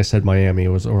when I said Miami. It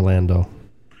was Orlando.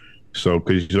 So,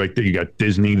 because like you got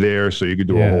Disney there, so you could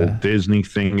do a Yeah. whole Disney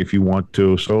thing if you want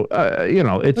to. So,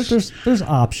 it's There's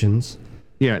options.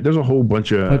 yeah, there's a whole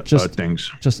bunch of But just-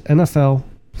 things. Just NFL,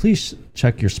 please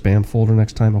check your spam folder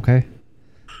next time, okay?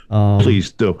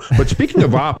 Please do. But speaking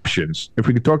of options, if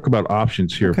we could talk about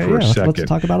options here Okay, for a second. let's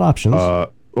talk about options.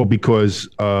 Because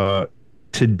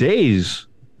today's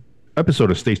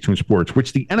episode of Stay Tuned Sports,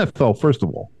 which the NFL, first of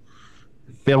all,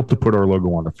 failed to put our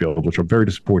logo on the field, which I'm very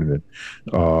disappointed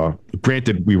in.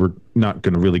 Granted, we were not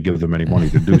going to really give them any money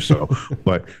to do so.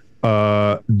 But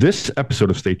this episode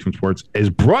of Stay Tuned Sports is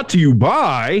brought to you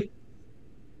by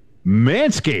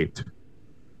Manscaped.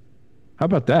 How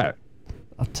about that?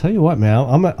 I'll tell you what,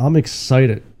 man, I'm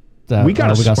excited that We got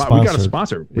a sponsored.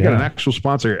 sponsor. We got Yeah. an actual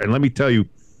sponsor. And let me tell you,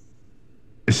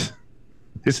 this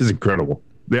is incredible.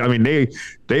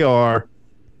 They are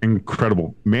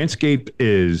incredible. Manscaped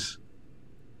is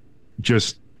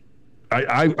just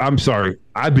I'm sorry.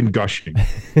 I've been gushing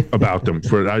about them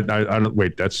for I don't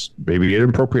wait, that's maybe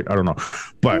inappropriate. I don't know.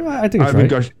 But I think it's I've been right.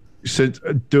 gushing since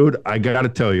dude, I gotta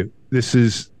tell you, this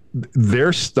is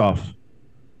their stuff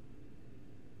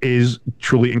is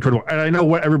truly incredible. And I know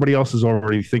what everybody else is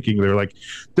already thinking. They're like,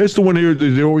 that's the one here.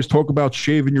 They always talk about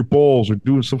shaving your balls or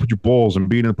doing stuff with your balls and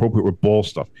being inappropriate with ball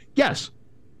stuff. Yes,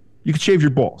 you can shave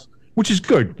your balls, which is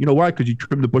good. You know why? Because you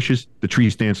trim the bushes, the tree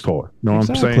stands taller. You know what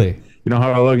I'm saying? Exactly. You know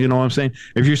how I look? You know what I'm saying?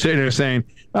 If you're sitting there saying,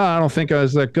 I don't think I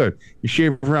was that good, you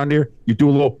shave around here, you do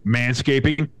a little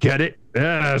manscaping, get it?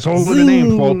 Yeah, that's all in the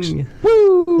name, folks. Zing.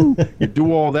 Woo! You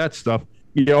do all that stuff.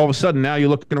 All of a sudden, now you're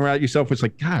looking around at yourself. It's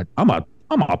like, God, I'm a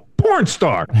porn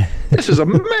star. This is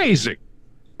amazing.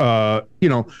 So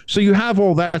you have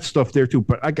all that stuff there too.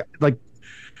 But I got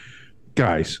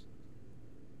guys.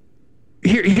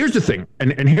 Here's the thing,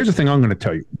 and here's the thing I'm going to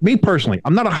tell you. Me personally,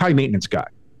 I'm not a high maintenance guy.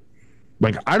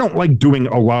 Like, I don't like doing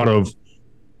a lot of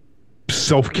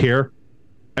self-care,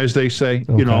 as they say.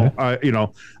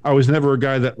 Okay. I was never a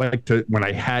guy that liked to, when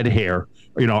I had hair,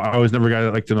 I was never a guy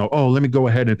that liked to know, oh, let me go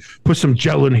ahead and put some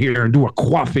gel in here and do a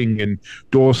quaffing and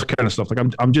do all this kind of stuff. Like,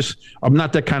 I'm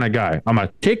not that kind of guy. I'm a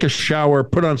take a shower,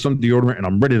 put on some deodorant, and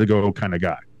I'm ready to go kind of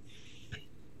guy.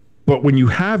 But when you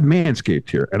have Manscaped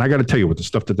here, and I got to tell you what the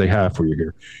stuff that they have for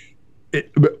you here,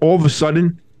 all of a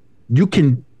sudden you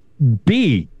can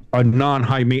be a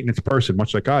non-high maintenance person,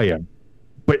 much like I am,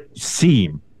 but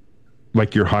seem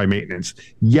like you're high maintenance.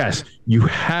 Yes, you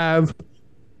have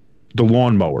the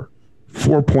lawnmower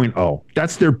 4.0.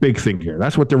 That's their big thing here.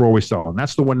 That's what they're always selling.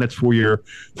 That's the one that's for your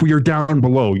down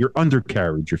below, your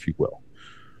undercarriage, if you will.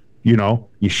 You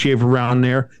shave around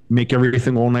there, make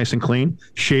everything all nice and clean,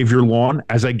 shave your lawn,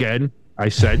 as again, I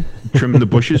said, trim the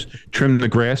bushes, trim the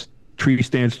grass, tree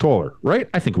stands taller, right?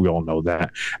 I think we all know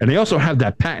that. And they also have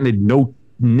that patented no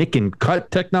nick and cut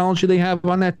technology they have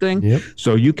on that thing. Yep.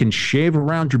 So you can shave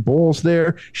around your balls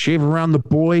there, shave around the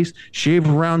boys, shave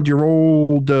around your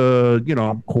old,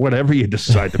 whatever you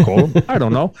decide to call them. I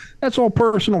don't know. That's all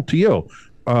personal to you.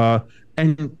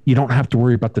 And you don't have to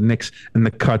worry about the nicks and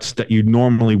the cuts that you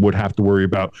normally would have to worry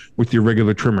about with your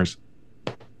regular trimmers.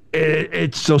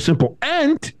 It's so simple.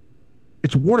 And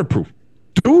it's waterproof.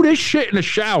 Do this shit in the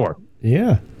shower.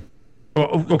 Yeah.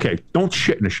 Oh, okay, don't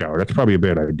shit in the shower. That's probably a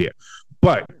bad idea.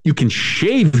 But you can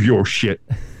shave your shit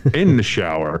in the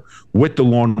shower with the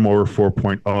Lawnmower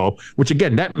 4.0, which,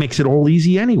 again, that makes it all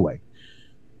easy anyway.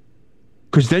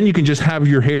 Because then you can just have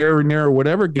your hair in there or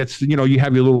whatever. You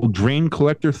have your little drain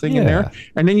collector thing in there.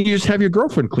 And then you just have your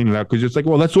girlfriend clean it out because it's like,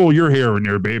 well, that's all your hair in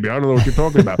there, baby. I don't know what you're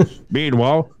talking about.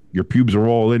 Meanwhile, your pubes are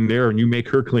all in there and you make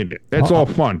her clean it. That's all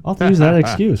fun. I'll use that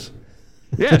excuse.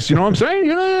 Yes, you know what I'm saying?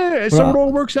 So it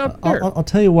all works out there. I'll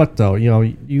tell you what, though.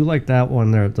 You like that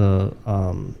one there, the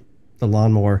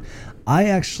lawnmower. I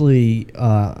actually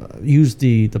use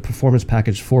the Performance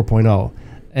Package 4.0,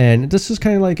 and this is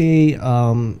kind of like a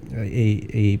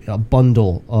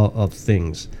bundle of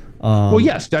things. Well,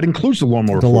 yes, that includes the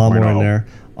lawnmower. The 4.0. lawnmower in there.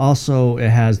 Also, it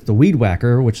has the Weed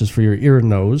Whacker, which is for your ear and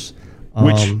nose.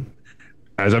 Which,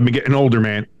 as I've been getting older,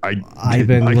 man,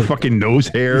 my fucking nose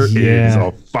hair is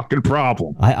a fucking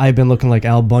problem. I've been looking like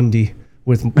Al Bundy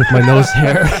with my nose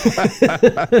hair.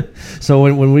 So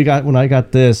when I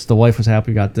got this, the wife was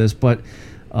happy we got this, but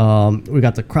we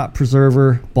got the Crop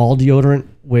Preserver ball deodorant,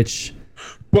 which.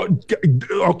 But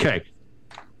okay,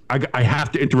 I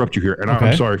have to interrupt you here, and Okay.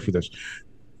 I'm sorry for this,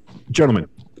 gentlemen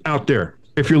out there.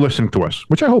 If you're listening to us,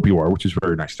 which I hope you are, which is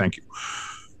very nice, thank you.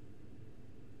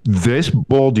 This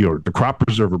ball deodorant, the Crop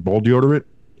Preserver ball deodorant,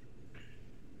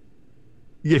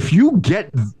 if you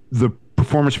get the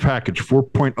Performance Package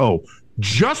 4.0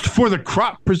 just for the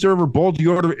Crop Preserver ball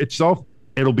deodorant itself,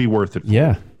 it'll be worth it.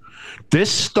 Yeah.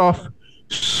 This stuff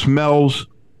smells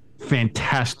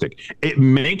fantastic. It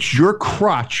makes your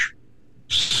crotch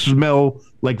smell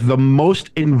like the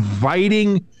most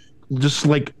inviting, just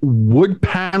like wood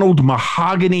paneled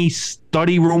mahogany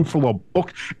study room full of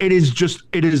books. It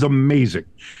is amazing.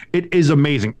 It is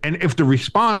amazing. And if the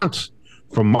response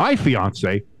from my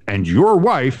fiance and your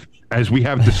wife, as we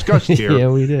have discussed here, Yeah,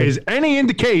 we did. is any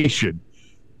indication,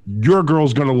 your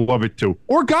girl's gonna love it too,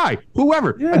 or guy,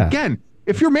 whoever. Yeah. Again,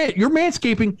 if you're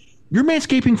manscaping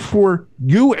for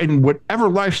you and whatever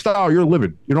lifestyle you're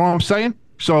living. You know what I'm saying?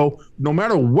 So no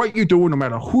matter what you do, no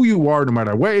matter who you are, no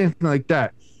matter what, anything like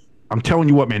that, I'm telling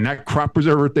you what, man, that crop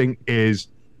preserver thing is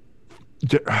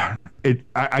it.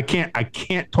 I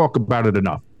can't talk about it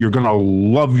enough. You're gonna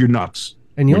love your nuts.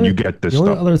 And when you get this the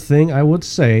only stuff. other thing I would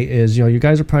say is, you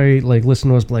guys are probably like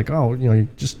listening to us like, oh, you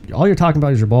just all you're talking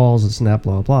about is your balls and snap,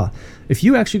 blah, blah. If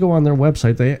you actually go on their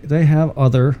website, they have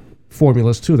other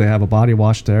formulas too. They have a body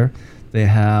wash there. They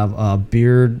have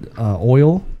beard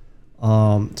oil.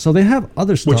 So they have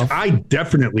other stuff. Which I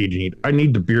definitely need. I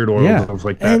need the beard oil and stuff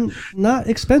like that. And not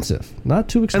expensive. Not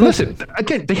too And expensive. listen,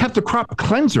 again, they have the crop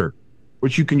cleanser,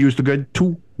 which you can use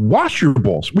to wash your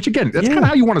balls, which again, that's kind of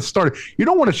how you want to start it. You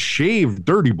don't want to shave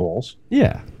dirty balls.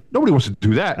 Yeah. Nobody wants to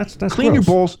do that. That's Clean your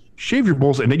gross. balls, shave your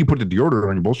balls, and then you put the deodorant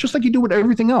on your balls, just like you do with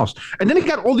everything else. And then they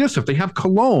got all the other stuff. They have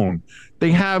cologne.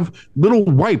 They have little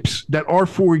wipes that are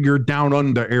for your down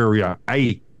under area.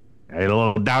 Hey, a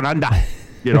little down under.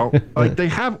 Like they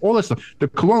have all that stuff. The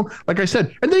cologne, like I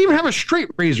said, and they even have a straight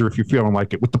razor if you're feeling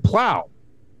like it with the plow.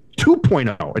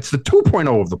 2.0. It's the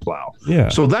 2.0 of the plow. Yeah.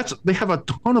 So they have a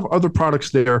ton of other products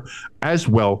there as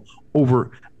well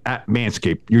over at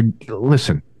Manscaped.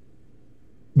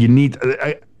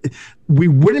 We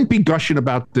wouldn't be gushing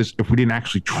about this if we didn't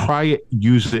actually try it,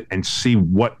 use it, and see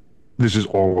what this is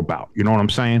all about. You know what I'm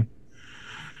saying?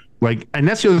 Like, and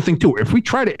that's the other thing too. If we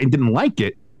tried it and didn't like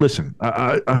it, listen,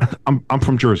 I'm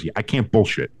from Jersey. I can't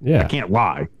bullshit. Yeah. I can't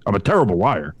lie. I'm a terrible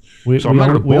liar. We I'm not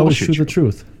gonna always bullshit choose you. the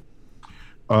truth.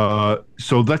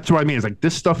 So that's what I mean. It's like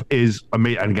this stuff is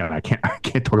amazing. And again, I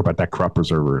can't talk about that crop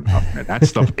preserver enough, man. That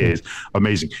stuff is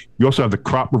amazing. You also have the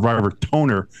crop reviver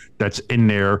toner that's in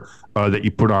there that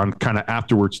you put on kind of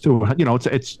afterwards too.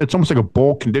 It's almost like a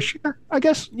ball conditioner, I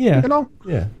guess. Yeah. You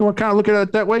want to kind of look at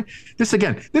it that way. This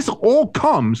all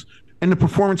comes in the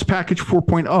Performance Package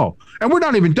 4.0, and we're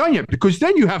not even done yet because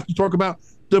then you have to talk about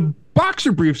the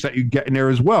boxer briefs that you get in there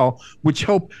as well, which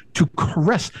help to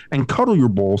caress and cuddle your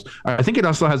balls. I think it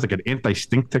also has like an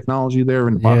anti-stink technology there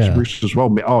in the boxer briefs as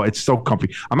well. Oh, it's so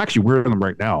comfy. I'm actually wearing them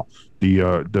right now.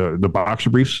 The boxer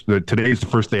briefs. Today's the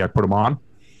first day I put them on.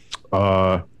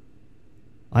 I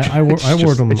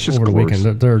wore them over the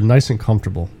weekend. They're nice and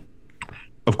comfortable.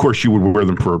 Of course, you would wear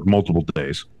them for multiple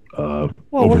days. I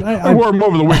wore them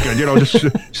over the weekend. Just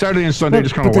Saturday and Sunday,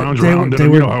 just kind of lounge around.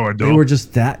 You know how I do. They were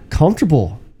just that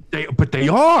comfortable. But they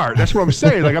are. That's what I'm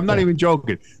saying. Like, I'm not even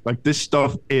joking. Like, this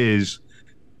stuff is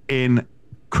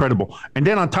incredible. And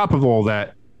then on top of all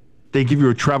that, they give you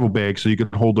a travel bag so you can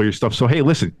hold all your stuff. So, hey,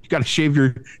 listen, you got to shave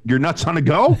your nuts on the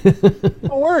go?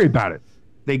 Don't worry about it.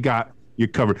 They got you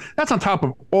covered. That's on top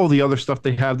of all the other stuff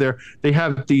they have there. They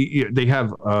have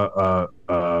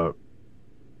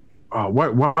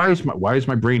why is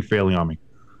my brain failing on me?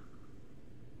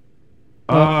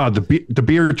 The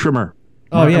beard trimmer.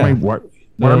 Oh, yeah.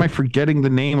 Why am I forgetting the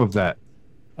name of that?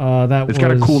 It's got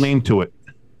a cool name to it.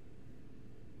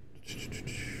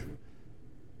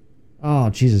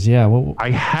 Oh, Jesus, yeah. I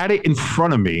had it in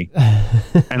front of me,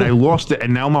 and I lost it,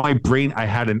 and now I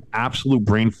had an absolute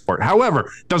brain fart.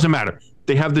 However, doesn't matter.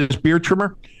 They have this beard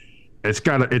trimmer. It's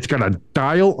got a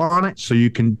dial on it, so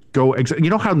you can go. You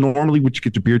know how normally when you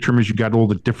get the beard trimmers, you got all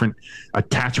the different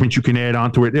attachments you can add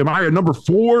onto it. Am I a number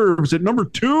 4? Or is it number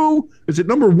 2? Is it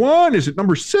number 1? Is it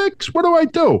number 6? What do I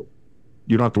do?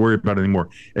 You don't have to worry about it anymore.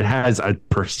 It has a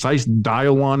precise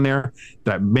dial on there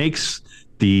that makes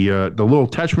the little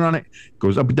attachment on it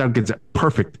goes up and down, gets it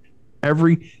perfect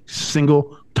every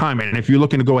single time. And if you're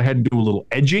looking to go ahead and do a little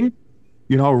edging,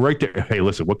 right there. Hey,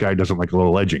 listen, what guy doesn't like a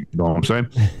little edging? You know what I'm saying?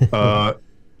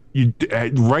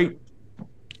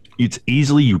 It's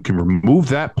easily, you can remove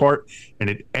that part and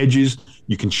it edges.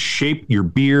 You can shape your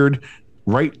beard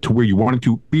right to where you want it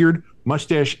to. Beard,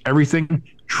 mustache, everything.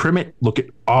 Trim it.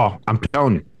 I'm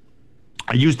telling you.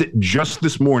 I used it just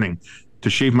this morning to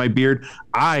shave my beard.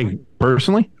 I've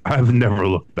never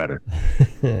looked better.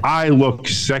 I look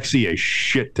sexy as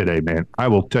shit today, man. I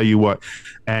will tell you what.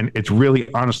 And it's really,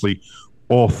 honestly,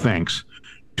 all thanks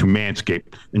to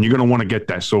Manscaped. And you're going to want to get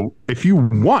that. So if you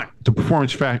want the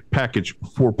Performance Package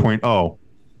 4.0,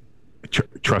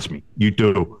 trust me, you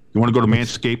do. You want to go to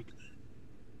Manscaped?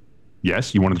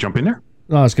 Yes, you want to jump in there?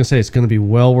 No, I was going to say, it's going to be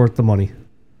well worth the money.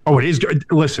 Oh, it is good.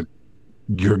 Listen,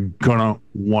 you're gonna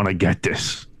want to get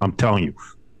this. I'm telling you.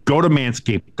 Go to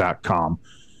manscaped.com.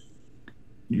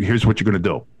 Here's what you're gonna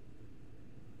do.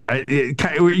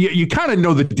 You kind of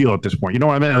know the deal at this point. You know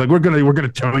what I mean? Like we're gonna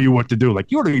tell you what to do.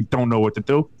 Like you already don't know what to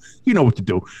do. You know what to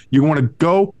do. You want to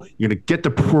go. You're gonna get the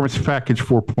Performance Package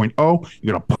 4.0.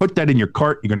 You're gonna put that in your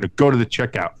cart. You're gonna go to the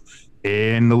checkout.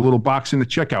 In the little box in the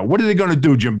checkout. What are they gonna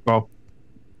do, Jimbo?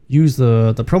 Use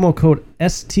the promo code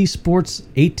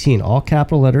STSports18, all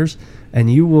capital letters,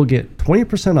 and you will get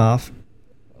 20% off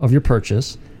of your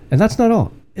purchase. And that's not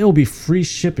all. It will be free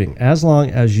shipping as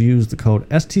long as you use the code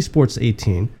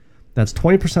STSports18. That's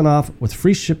 20% off with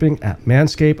free shipping at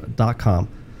manscaped.com.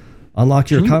 Unlock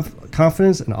your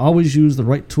confidence and always use the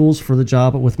right tools for the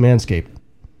job with Manscaped.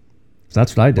 So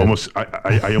that's what I did.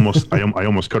 I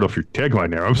almost cut off your tagline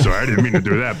there. I'm sorry. I didn't mean to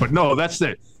do that. But no, that's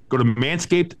it. Go to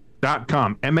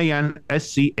manscaped.com.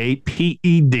 MANSCAPED.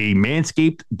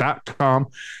 Manscaped.com.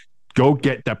 Go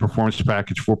get that Performance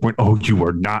Package 4.0. You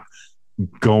are not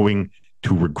going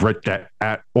to regret that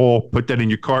at all. Put that in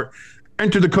your cart.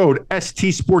 Enter the code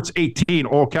STSports18,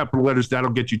 all capital letters.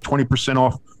 That'll get you 20%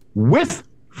 off with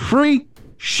free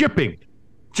shipping.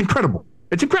 It's incredible.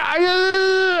 It's incredible.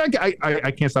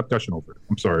 I can't stop gushing over it.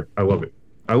 I'm sorry. I love it.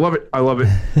 I love it. I love it.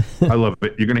 I love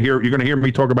it. You're gonna hear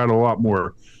me talk about it a lot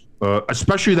more,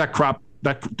 especially that crop.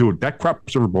 That crop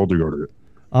preserver ball deodorant.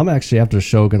 I'm actually after the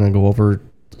show gonna go over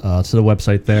to the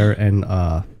website there and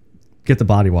get the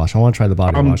body wash. I want to try the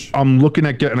body wash. I'm looking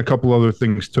at getting a couple other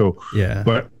things too. Yeah.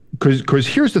 But because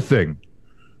here's the thing,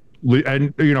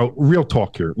 and real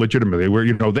talk here, legitimately, where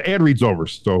the ad read's over,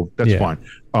 so that's fine.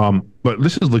 But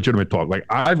this is legitimate talk. Like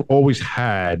I've always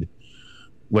had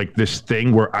like this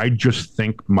thing where I just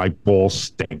think my balls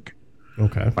stink.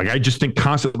 Okay. Like I just think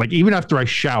constantly, like even after I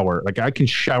shower, like I can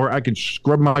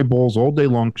scrub my balls all day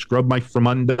long, scrub my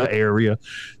fromunda area,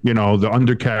 the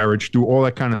undercarriage, do all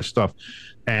that kind of stuff.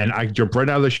 And I jump right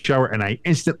out of the shower and I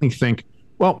instantly think,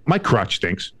 well, my crotch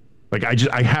stinks. Like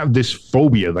I have this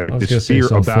phobia, like this fear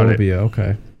about it.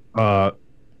 Okay.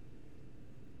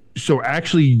 So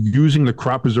actually using the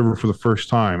crop preserver for the first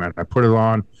time, and I put it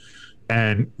on,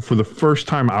 and for the first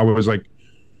time I was like,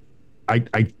 I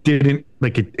didn't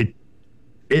like it.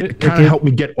 It kind of helped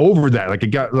me get over that. Like it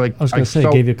got like I was going to say,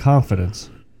 it gave you confidence.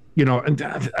 And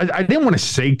I didn't want to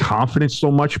say confidence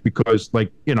so much because,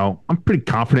 like, I'm pretty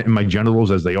confident in my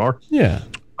genitals as they are. Yeah.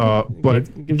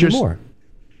 But give you more.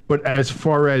 But as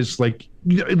far as like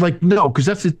no, because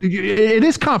it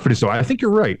is confidence though. I think you're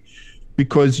right,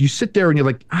 because you sit there and you're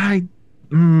like, like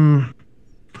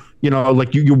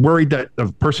you're worried that the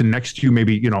person next to you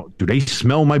maybe, do they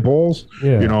smell my balls?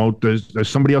 Yeah. Is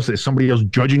somebody else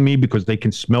judging me because they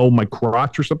can smell my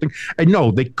crotch or something? And no,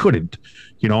 they couldn't.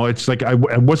 It's like I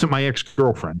wasn't my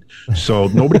ex-girlfriend, so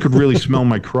nobody could really smell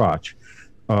my crotch.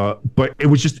 But it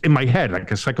was just in my head, like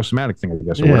a psychosomatic thing, I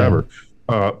guess, or whatever.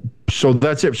 So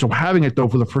that's it. So having it though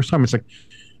for the first time, it's like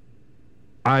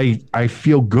I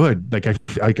feel good. Like I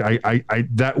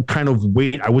that kind of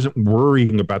weight, I wasn't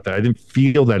worrying about that. I didn't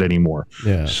feel that anymore.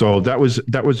 Yeah. So that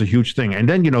was a huge thing. And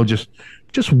then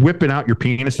just whipping out your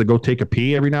penis to go take a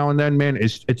pee every now and then, man,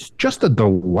 it's just a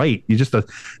delight. You just a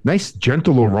nice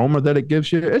gentle aroma that it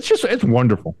gives you. It's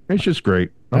wonderful. It's just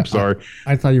great. I'm sorry.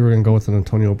 I thought you were gonna go with an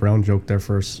Antonio Brown joke there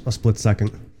for a split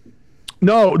second.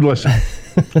 No, listen.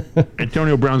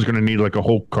 Antonio Brown's gonna need like a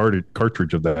whole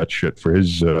cartridge of that shit for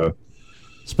his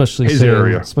especially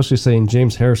saying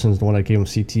James Harrison's the one that gave him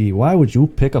CTE. Why would you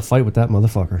pick a fight with that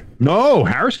motherfucker? No,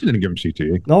 Harrison didn't give him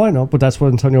CTE. No, I know, but that's what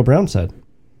Antonio Brown said.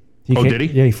 Did he?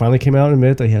 Yeah, he finally came out and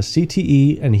admitted that he has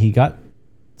CTE, and he got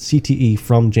CTE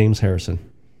from James Harrison.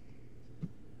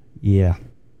 Yeah.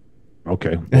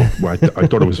 Okay. Well, I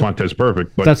thought it was Fontes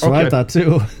Perfect, but that's what I thought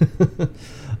too.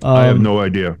 I have no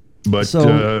idea. But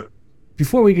so,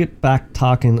 before we get back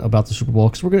talking about the Super Bowl,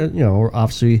 because we're gonna, we're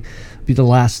obviously be the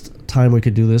last time we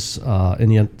could do this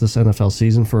in this NFL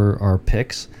season for our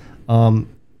picks. Did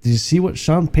you see what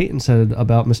Sean Payton said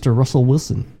about Mr. Russell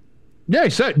Wilson? Yeah, he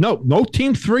said no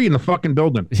team 3 in the fucking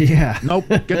building. Yeah, nope,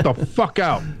 get the fuck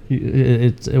out.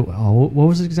 What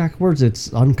was his exact words? It's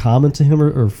uncommon to him,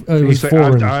 or it was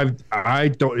foreign. I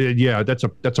don't. Yeah, that's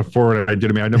a foreign idea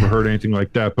to me. I never heard anything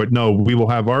like that. But no, we will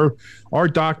have our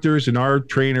doctors and our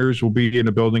trainers will be in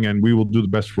the building, and we will do the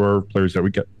best for our players that we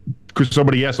get. Because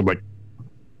somebody asked him, like,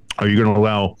 are you going to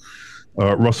allow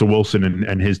Russell Wilson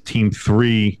and his team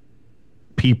 3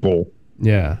 people?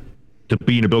 Yeah. To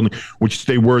be in a building, which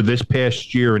they were this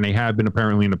past year, and they have been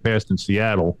apparently in the past in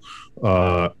Seattle,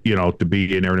 to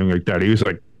be in everything like that. He was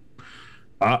like,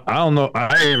 I don't know,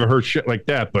 I haven't heard shit like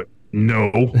that, but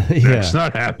no, that's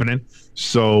not happening.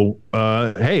 So,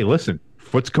 hey, listen,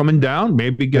 foot's coming down.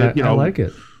 Maybe get I like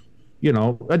it.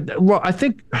 Well, I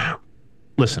think.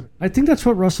 Listen, I think that's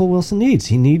what Russell Wilson needs.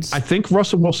 He needs. I think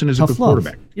Russell Wilson is a good love.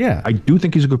 quarterback. Yeah, I do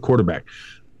think he's a good quarterback.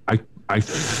 I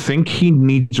think he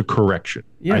needs a correction.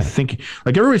 Yeah. I think,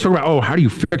 like everybody's talking about, oh, how do you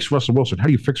fix Russell Wilson? How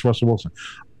do you fix Russell Wilson?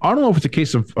 I don't know if it's a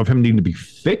case of him needing to be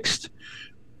fixed.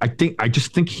 I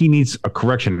just think he needs a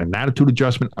correction, an attitude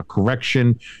adjustment, a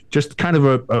correction, just kind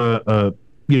of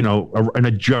an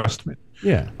adjustment.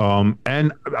 Yeah.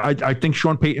 And I think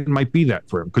Sean Payton might be that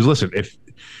for him. Because listen,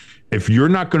 if you're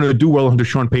not going to do well under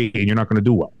Sean Payton, you're not going to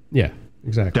do well. Yeah,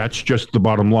 exactly. That's just the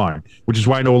bottom line, which is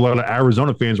why I know a lot of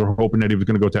Arizona fans were hoping that he was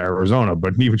going to go to Arizona.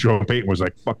 But even Sean Payton was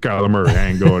like, fuck Kyler Murray, I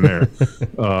ain't going there.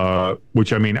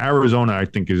 Which, I mean, Arizona, I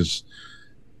think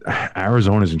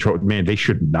Arizona's in trouble. Man, they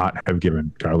should not have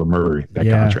given Kyler Murray that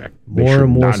contract. They more should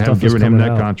and more not stuff have given him that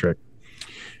out. contract.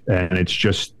 And it's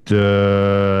just,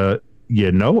 it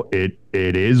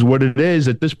is what it is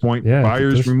at this point. Yeah,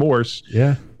 Buyer's remorse.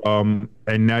 Yeah.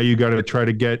 And now you got to try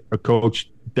to get a coach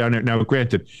down there. Now,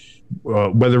 granted,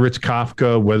 whether it's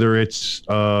Kafka, whether it's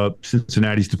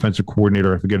Cincinnati's defensive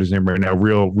coordinator, I forget his name right now,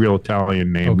 real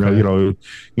Italian name. Okay.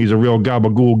 He's a real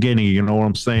gabagool guinea. You know what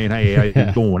I'm saying? Hey, how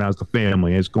you doing? How's the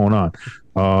family? What's going on?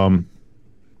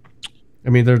 I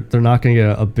mean, they're not going to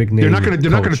get a big name. They're not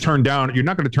going to turn down. You're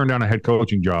not going to turn down a head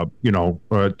coaching job.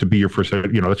 To be your first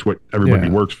head. That's what everybody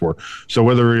works for. So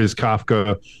whether it is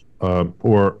Kafka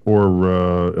or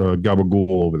Gabagool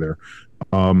over there,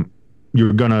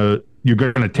 you're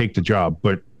gonna take the job.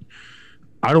 But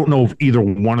I don't know if either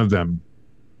one of them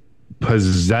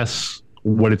possess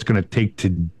what it's going to take to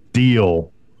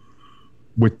deal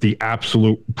with the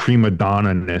absolute prima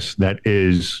donna-ness that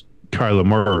is Kyler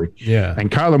Murray. Yeah.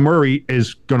 And Kyler Murray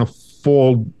is going to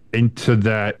fall into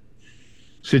that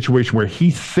situation where he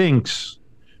thinks,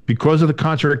 because of the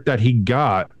contract that he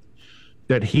got,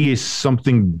 that he is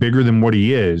something bigger than what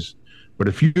he is. But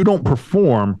if you don't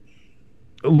perform,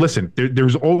 listen,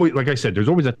 there's always, like I said, there's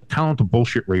always a talent to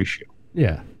bullshit ratio.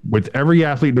 Yeah. With every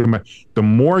athlete, the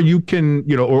more you can,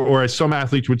 or as some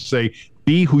athletes would say,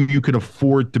 be who you can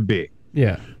afford to be.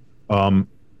 Yeah.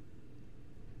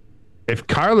 If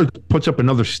Kyler puts up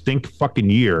another stink fucking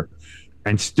year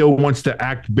and still wants to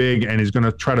act big and is going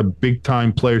to try to big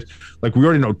time players, like we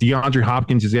already know DeAndre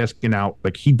Hopkins is asking out,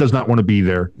 like he does not want to be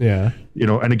there. Yeah.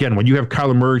 And again, when you have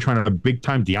Kyler Murray trying to big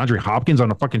time DeAndre Hopkins on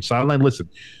the fucking sideline, listen,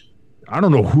 I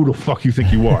don't know who the fuck you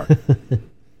think you are,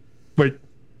 but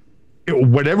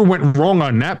whatever went wrong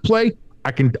on that play,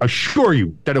 I can assure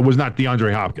you that it was not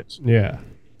DeAndre Hopkins. Yeah.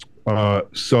 And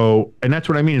that's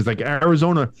what I mean is like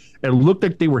Arizona, it looked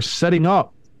like they were setting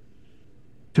up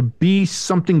to be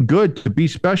something good, to be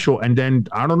special, and then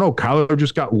I don't know, Kyler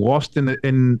just got lost in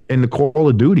the Call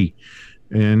of Duty,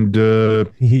 and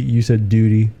you said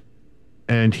duty,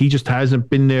 and he just hasn't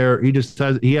been there. He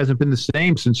hasn't been the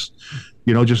same since,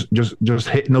 just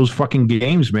hitting those fucking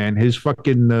games, man. His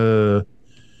fucking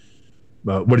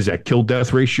what is that kill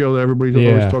death ratio that everybody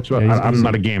always talks about? Yeah, I'm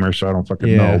not a gamer, so I don't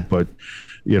fucking know, but.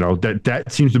 That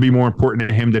seems to be more important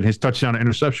to him than his touchdown to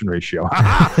interception ratio.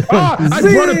 I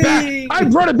brought it back. I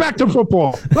brought it back to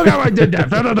football. Look how I did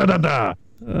that.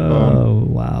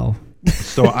 Wow.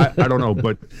 So I don't know,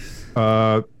 but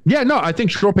I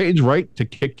think Sean Payton's right to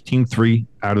kick Team 3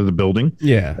 out of the building.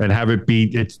 Yeah, and have it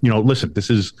be listen, this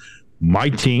is my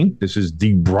team. This is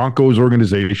the Broncos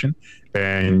organization.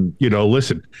 And,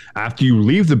 listen, after you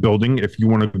leave the building, if you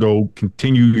want to go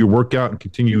continue your workout and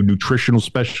continue nutritional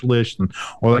specialist and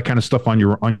all that kind of stuff on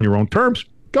your own terms,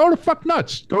 go to fuck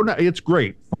nuts. It's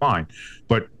great. Fine.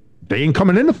 But they ain't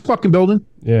coming in the fucking building.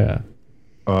 Yeah.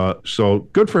 So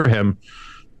good for him.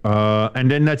 And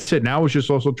then that's it. Now it's just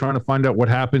also trying to find out what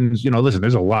happens. Listen,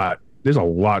 there's a lot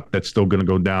that's still going to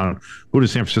go down. Who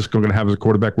is San Francisco going to have as a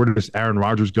quarterback? Where does Aaron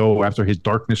Rodgers go after his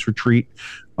darkness retreat?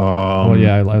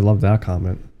 I love that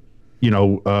comment.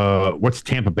 What's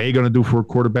Tampa Bay going to do for a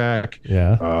quarterback?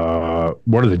 Yeah.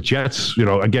 What are the Jets?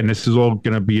 Again, this is all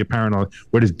going to be apparent.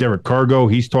 Where does Derek Carr go?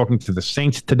 He's talking to the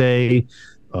Saints today.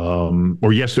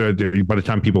 Or yesterday. By the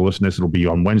time people listen to this, it'll be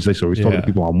on Wednesday. So he's talking to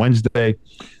people on Wednesday.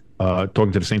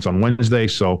 Talking to the Saints on Wednesday,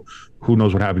 so who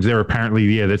knows what happens there.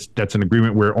 Apparently, that's an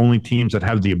agreement where only teams that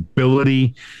have the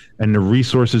ability and the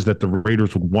resources that the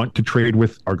Raiders would want to trade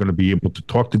with are going to be able to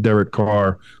talk to Derek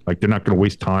Carr. Like, they're not going to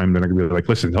waste time. They're not going to be like,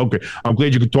 listen, okay, I'm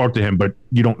glad you could talk to him, but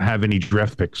you don't have any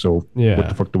draft picks, so what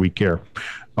the fuck do we care?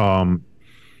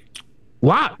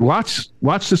 Lots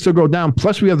to still go down.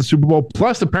 Plus, we have the Super Bowl.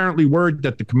 Plus, apparently, word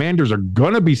that the Commanders are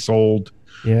going to be sold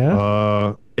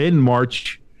in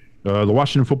March. The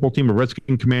Washington football team, the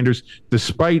Redskin Commanders,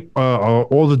 despite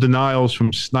all the denials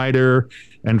from Snyder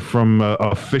and from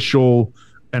official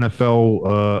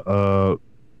NFL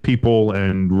people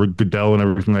and Goodell and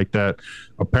everything like that.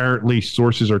 Apparently,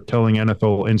 sources are telling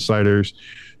NFL insiders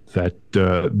that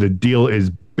the deal is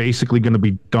basically going to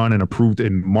be done and approved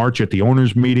in March at the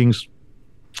owners' meetings,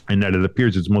 and that it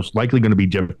appears it's most likely going to be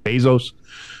Jeff Bezos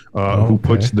who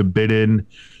puts the bid in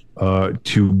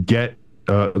to get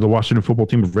the Washington football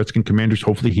team of Redskin Commanders.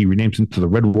 Hopefully, he renames them to the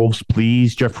Red Wolves,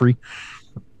 please, Jeffrey.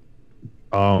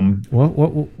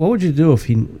 What would you do if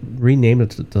he renamed it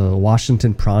to the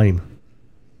Washington Prime?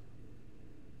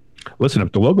 Listen,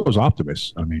 if the logo is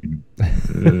Optimus, I mean,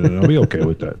 I'll be okay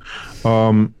with that.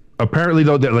 Apparently,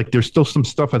 though, that there's still some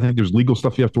stuff. I think there's legal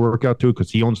stuff you have to work out too,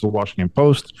 because he owns the Washington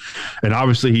Post, and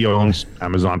obviously he owns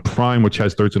Amazon Prime, which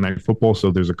has Thursday Night Football. So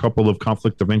there's a couple of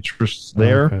conflict of interests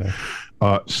there. Okay.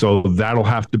 So that'll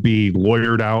have to be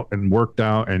lawyered out and worked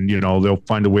out, and they'll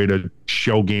find a way to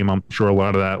show game. I'm sure a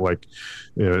lot of that,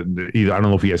 either I don't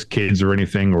know if he has kids or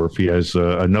anything, or if he has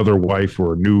another wife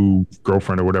or a new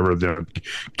girlfriend or whatever, they'll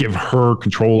give her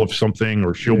control of something,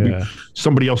 or she'll be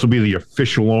somebody else will be the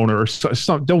official owner. Or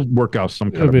they'll work out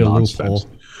some kind of nonsense.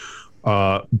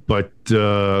 But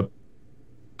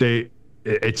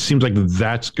it seems like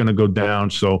that's going to go down.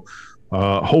 So.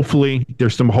 Hopefully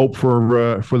there's some hope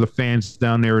for the fans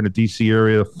down there in the DC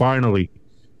area to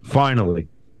finally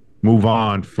move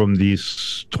on from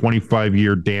these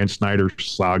 25-year Dan Snyder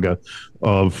saga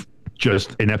of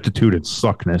just ineptitude and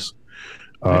suckness,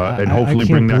 and hopefully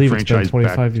bring that franchise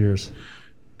back. 25 years.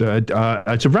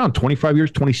 It's around 25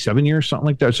 years, 27 years, something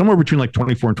like that. Somewhere between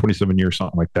 24 and 27 years,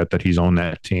 something like that he's owned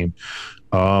that team.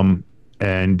 And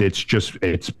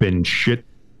it's been shit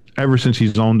ever since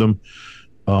he's owned them.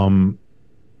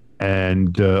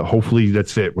 And hopefully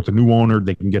that's it. With a new owner,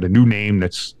 they can get a new name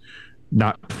that's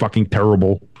not fucking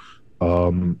terrible.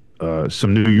 Some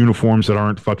new uniforms that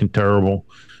aren't fucking terrible,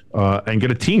 and get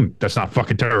a team that's not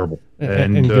fucking terrible.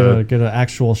 And get an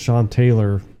actual Sean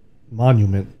Taylor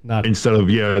monument, not instead of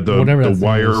the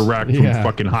wire rack from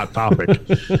fucking Hot Topic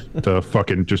to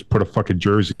fucking just put a fucking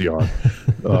jersey on.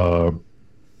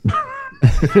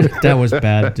 That was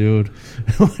bad, dude.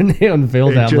 When they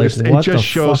unveiled that, what the fuck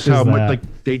shows how much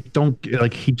they don't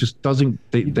he just doesn't.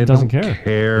 They don't care.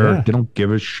 Yeah. They don't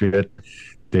give a shit.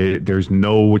 There's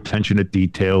no attention to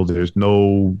detail. There's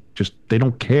no they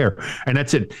don't care, and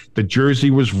that's it. The jersey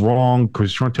was wrong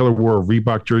because Sean Taylor wore a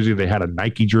Reebok jersey. They had a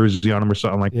Nike jersey on him or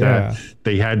something like that.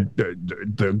 They had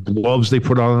the gloves they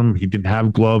put on him. He didn't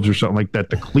have gloves or something like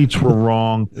that. The cleats were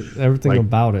wrong. Everything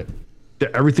about it.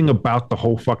 Everything about the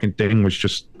whole fucking thing was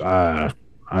just I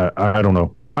don't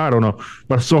know.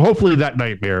 But so hopefully that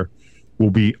nightmare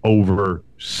will be over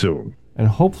soon. And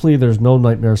hopefully there's no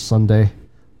nightmare Sunday.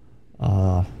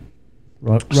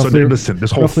 Sunday, listen,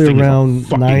 this whole roughly thing around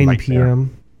is a 9 nightmare.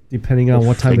 p.m. depending on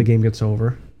what time the game gets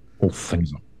over. Whole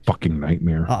thing's a fucking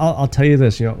nightmare. I'll tell you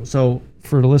this, so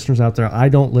for the listeners out there, I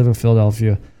don't live in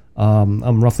Philadelphia.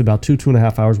 I'm roughly about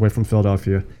 2.5 hours away from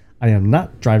Philadelphia. I am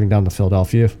not driving down to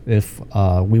Philadelphia if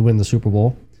we win the Super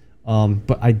Bowl.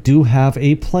 But I do have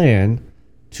a plan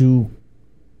to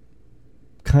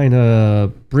kind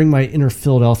of bring my inner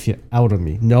Philadelphia out of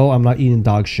me. No, I'm not eating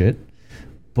dog shit.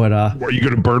 But are you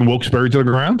going to burn Wilkes-Barre to the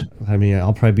ground? I mean,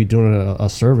 I'll probably be doing a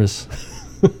service.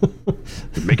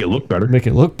 Make it look better.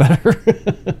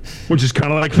 Which is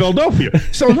kind of like Philadelphia.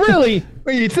 So really,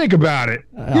 when you think about it,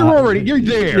 you're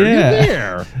there. Yeah.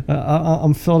 You're there.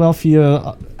 I'm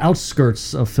Philadelphia,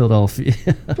 outskirts of Philadelphia.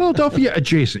 Philadelphia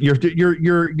adjacent.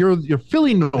 You're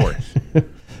Philly North.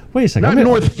 Wait a second. Not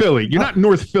North Philly. You're not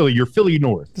North Philly. You're Philly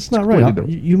North. That's not right.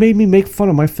 You made me make fun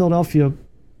of my Philadelphia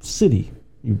city.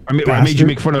 I made you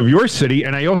make fun of your city,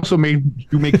 and I also made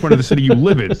you make fun of the city you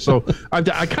live in. So I'm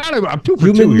 2 for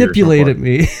 2. You manipulated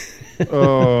me.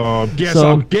 Oh, I'm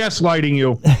gaslighting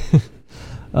you.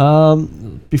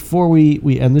 Before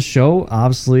we end the show,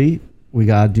 obviously we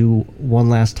gotta do one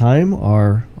last time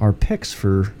our picks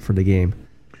for the game.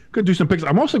 Gonna do some picks.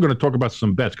 I'm also gonna talk about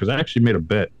some bets because I actually made a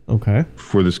bet. Okay.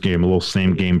 For this game, a little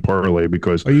same game parlay.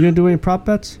 Because are you gonna do any prop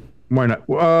bets? Why not?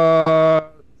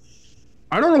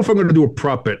 I don't know if I'm going to do a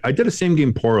prop bet. I did a same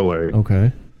game parlay.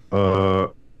 Okay.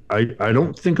 I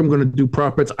don't think I'm going to do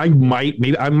prop bets. I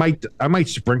might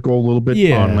sprinkle a little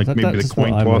bit on maybe the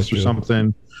coin toss or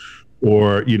something,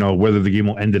 or whether the game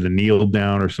will end at a kneel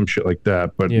down or some shit like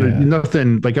that. But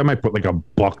nothing like I might put like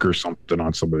 $1 or something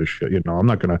on some of this shit. I'm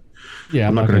not gonna. Yeah,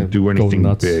 I'm not gonna do anything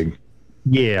big.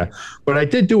 Yeah, but I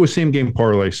did do a same game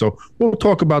parlay, so we'll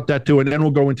talk about that too, and then we'll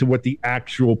go into what the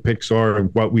actual picks are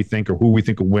and what we think or who we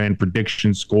think will win,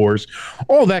 prediction scores,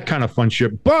 all that kind of fun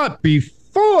shit. But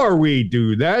before we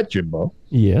do that, Jimbo,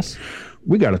 yes,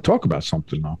 we got to talk about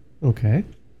something though. Okay.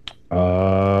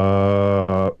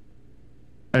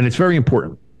 And it's very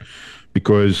important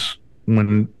because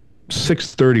when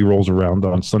 6:30 rolls around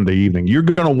on Sunday evening, you're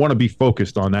going to want to be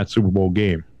focused on that Super Bowl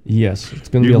game. Yes, it's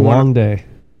going to be a long day.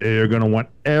 You're going to want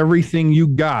everything you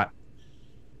got,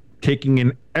 taking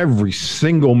in every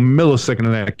single millisecond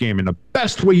of that game. And the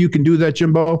best way you can do that,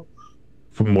 Jimbo,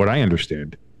 from what I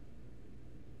understand,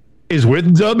 is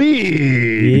with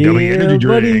Dubby. Dubby energy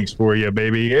drinks for you,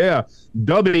 baby. Yeah.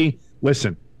 Dubby,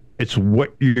 listen, it's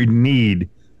what you need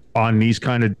on these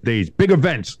kind of days. Big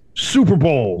events, Super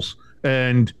Bowls,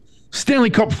 and Stanley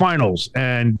Cup finals,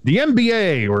 and the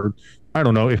NBA, or I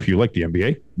don't know if you like the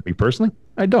NBA. Me personally,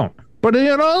 I don't. But,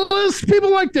 you know,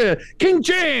 people like to. King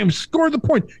James scored the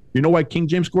point. You know why King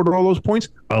James scored all those points?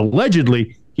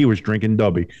 Allegedly, he was drinking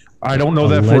Dubby. I don't know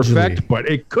that for a fact, but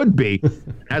it could be.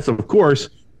 That's, of course,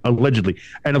 allegedly.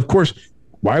 And, of course,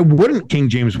 why wouldn't King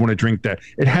James want to drink that?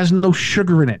 It has no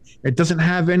sugar in it. It doesn't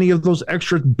have any of those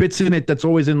extra bits in it that's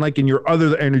always in your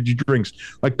other energy drinks,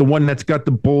 like the one that's got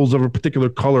the bowls of a particular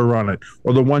color on it,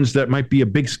 or the ones that might be a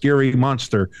big scary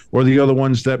monster, or the other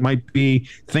ones that might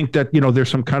think that,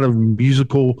 there's some kind of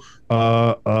musical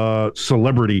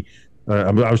celebrity.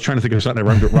 I was trying to think of something that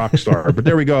rhymes with rock star, but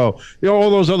there we go. All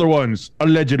those other ones,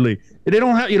 allegedly. They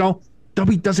don't have,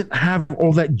 Dubby doesn't have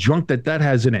all that junk that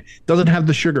has in it. Doesn't have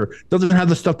the sugar. Doesn't have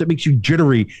the stuff that makes you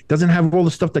jittery. Doesn't have all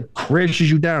the stuff that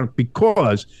crashes you down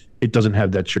because it doesn't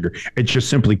have that sugar. It just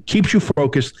simply keeps you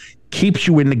focused, keeps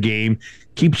you in the game,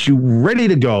 keeps you ready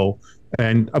to go.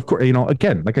 And of course,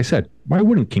 again, like I said, why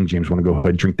wouldn't King James want to go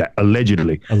ahead and drink that?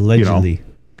 Allegedly. Allegedly.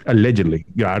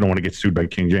 Yeah, I don't want to get sued by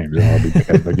King James.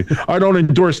 I don't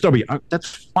endorse Dubby.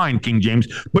 That's fine, King James,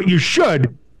 but you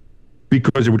should,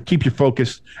 because it would keep you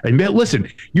focused. And listen,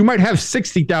 you might have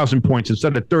 60,000 points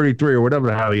instead of 33 or whatever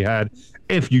the hell he had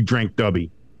if you drank Dubby.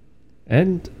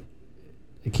 And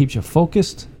it keeps you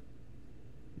focused.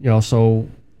 So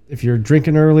if you're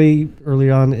drinking early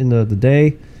on in the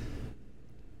day,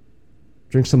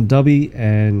 drink some Dubby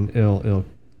and it'll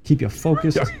keep you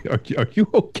focused. Are you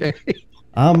okay?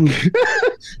 I know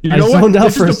zoned what? out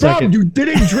This for is a the problem. second. You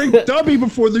didn't drink Dubby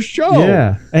before the show.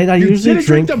 Yeah, and I usually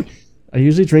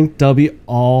drink Dubby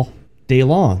all day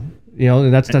long.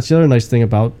 And that's the other nice thing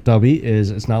about Dubby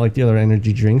is it's not like the other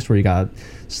energy drinks where you got to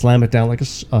slam it down like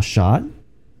a shot.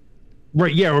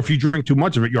 Right, yeah, or if you drink too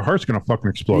much of it, your heart's going to fucking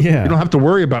explode. Yeah. You don't have to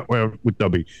worry about with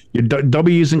Dubby.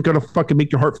 Dubby isn't going to fucking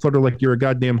make your heart flutter like you're a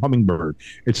goddamn hummingbird.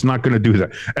 It's not going to do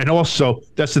that. And also,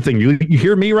 that's the thing. You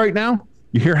hear me right now?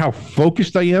 You hear how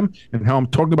focused I am and how I'm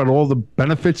talking about all the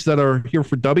benefits that are here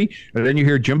for Dubby? And then you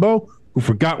hear Jimbo, who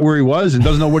forgot where he was and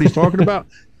doesn't know what he's talking about.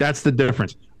 That's the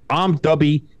difference. I'm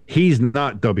Dubby. He's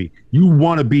not Dubby. You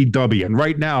want to be Dubby. And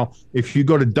right now, if you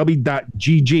go to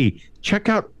dubby.gg, check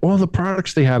out all the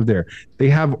products they have there. They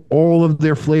have all of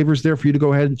their flavors there for you to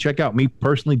go ahead and check out. Me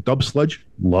personally, Dub Sludge,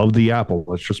 love the apple.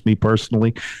 That's just me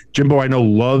personally. Jimbo, I know,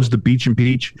 loves the Beach and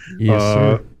Peach. Yes,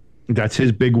 sir. That's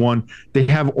his big one. They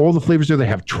have all the flavors there. They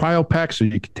have trial packs so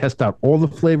you can test out all the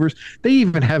flavors. They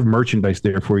even have merchandise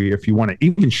there for you if you want to.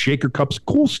 Even shaker cups,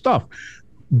 cool stuff.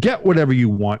 Get whatever you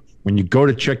want when you go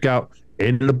to checkout.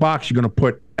 In the box, you're going to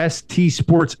put ST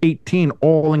Sports 18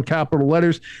 all in capital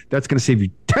letters. That's going to save you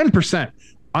 10%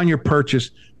 on your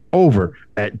purchase over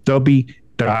at dubby.gg.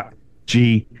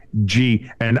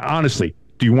 And honestly,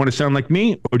 do you want to sound like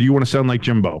me or do you want to sound like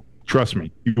Jimbo? Trust me,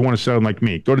 you want to sound like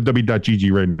me. Go to dubby.gg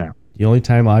right now. The only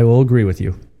time I will agree with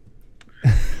you.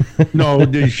 No,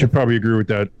 you should probably agree with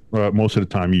that most of the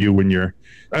time.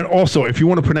 And also, if you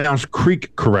want to pronounce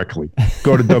Creek correctly,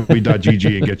 go to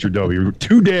w.gg and get your W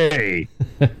today.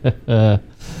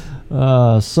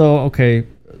 Okay,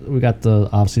 we got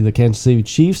obviously the Kansas City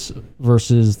Chiefs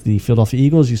versus the Philadelphia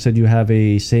Eagles. You said you have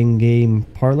a same game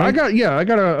parlay. I got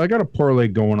a parlay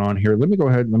going on here. Let me go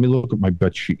ahead and let me look at my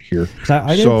bet sheet here.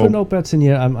 I didn't put no bets in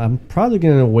yet. I'm probably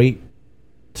going to wait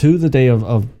to the day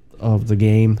of the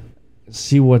game,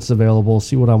 see what's available,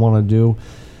 see what I want to do.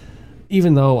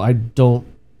 Even though I don't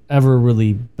ever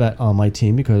really bet on my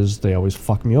team because they always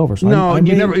fuck me over. So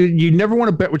you never want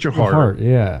to bet with your heart.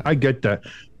 Yeah, I get that.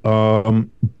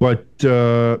 But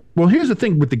here's the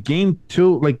thing with the game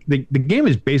too. Like the game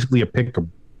is basically a pick 'em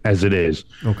as it is.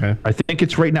 Okay. I think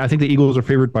it's right now. I think the Eagles are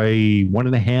favored by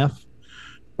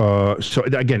 1.5. So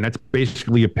again, that's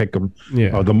basically a pick 'em.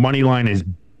 Yeah. The money line is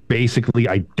basically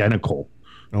identical.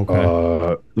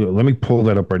 Okay. Let me pull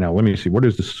that up right now. Let me see. What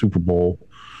is the Super Bowl?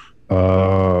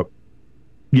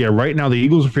 Right now the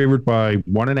Eagles are favored by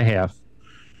 1.5.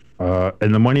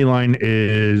 And the money line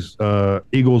is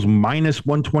Eagles minus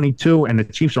 122 and the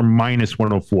Chiefs are minus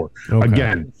 104. Okay.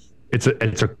 Again, it's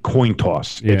a coin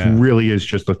toss. Yeah. It really is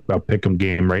just a pick 'em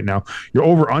game right now. Your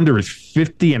over under is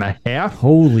 50.5.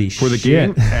 Holy for the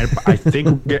shit. game, and I think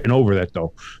we're getting over that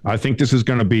though. I think this is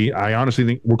going to be. I honestly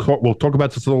think we'll talk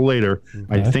about this a little later.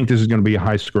 Okay. I think this is going to be a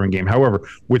high scoring game. However,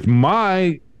 with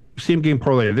my same game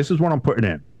parlay, this is what I'm putting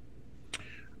in.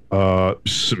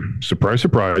 Surprise,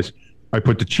 surprise! I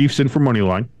put the Chiefs in for money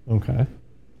line. Okay.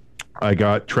 I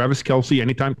got Travis Kelce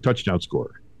anytime touchdown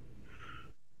scorer.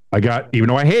 I got, even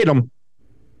though I hate him,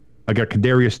 I got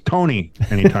Kadarius Toney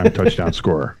anytime touchdown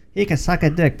scorer. He can suck a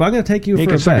dick, but I'm going to take you He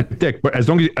for can a suck bet. a dick, but as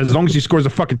long as he scores a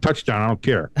fucking touchdown, I don't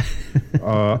care.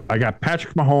 I got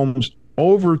Patrick Mahomes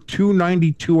over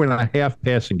 292.5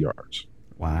 passing yards.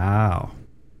 Wow.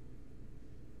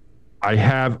 I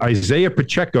have Isaiah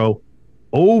Pacheco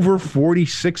over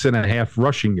 46.5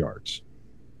 rushing yards.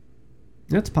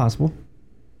 That's possible.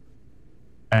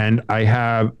 And I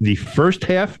have the first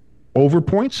half over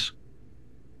points.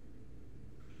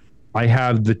 I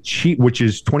have the cheat, which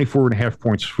is 24.5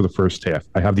 points for the first half.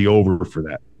 I have the over for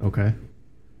that. Okay.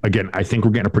 Again, I think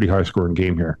we're getting a pretty high scoring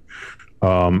game here.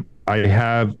 I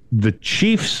have the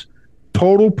Chiefs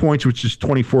total points, which is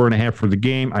 24.5 for the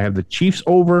game. I have the Chiefs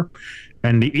over,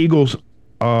 and the Eagles,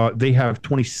 they have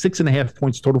 26.5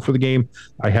 points total for the game.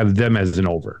 I have them as an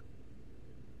over.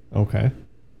 Okay.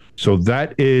 So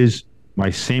that is my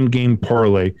same game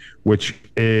parlay, which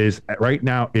is right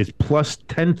now is plus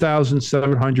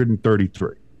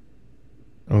 10,733.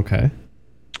 Okay.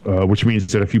 Which means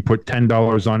that if you put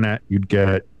 $10 on that, you'd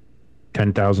get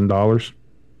 $10,000,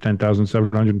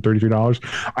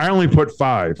 $10,733. I only put $5.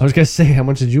 I was going to say, how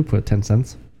much did you put? 10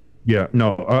 cents? Yeah,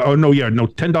 no,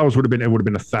 $10 would have been, it would have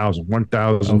been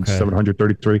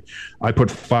 1,733. I put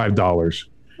 $5.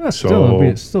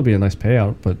 Still be a nice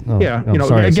payout, but yeah,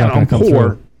 sorry, again, I'm poor.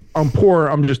 Through. I'm poor.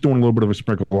 I'm just doing a little bit of a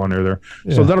sprinkle on there.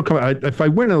 Yeah. So that'll come. If I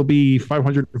win, it'll be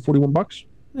 $541.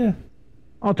 Yeah,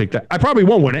 I'll take that. I probably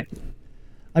won't win it.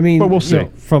 I mean, but we'll see.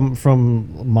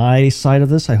 From my side of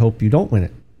this, I hope you don't win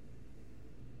it.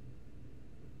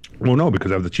 Well, no,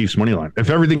 because I have the Chiefs money line. If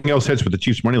everything else hits with the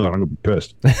Chiefs money line, I'm gonna be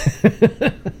pissed.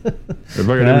 If I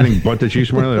got everything but the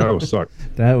Chiefs money line, that will suck.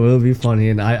 That will be funny,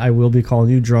 and I will be calling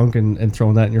you drunk and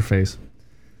throwing that in your face.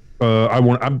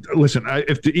 Listen.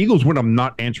 If the Eagles win, I'm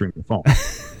not answering the phone.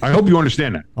 I hope you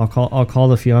understand that. I'll call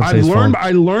the fiance's phone.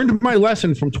 I learned my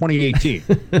lesson from 2018,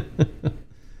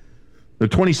 the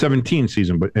 2017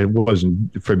 season, but it was in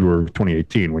February of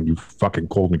 2018 when you fucking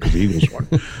called me because the Eagles won.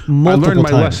 I learned my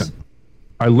lesson.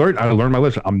 I learned my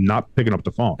lesson. I'm not picking up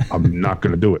the phone. I'm not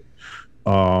going to do it.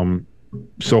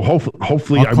 So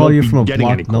hopefully I'll call you from a getting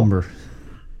any blocked number.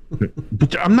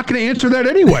 But I'm not going to answer that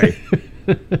anyway.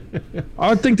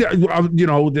 I think that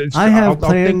I have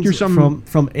plans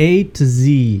from A to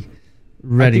Z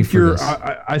ready for this.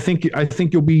 I think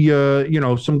you'll be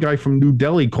some guy from New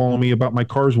Delhi calling me about my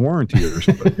car's warranty or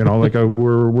something.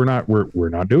 We're not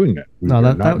doing that.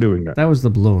 We're not doing that. That was the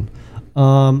balloon.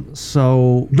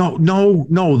 So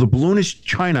no, the balloon is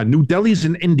China. New Delhi's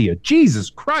in India. Jesus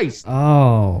Christ.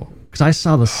 Oh, because I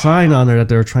saw the sign on there that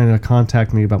they were trying to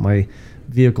contact me about my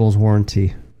vehicle's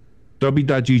warranty.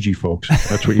 W.GG, folks.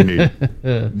 That's what you need.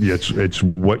 It's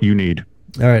what you need.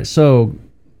 All right. So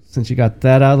since you got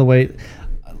that out of the way,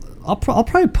 I'll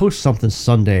probably post something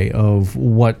Sunday of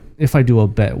what if I do a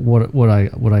bet. What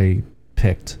I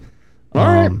picked. All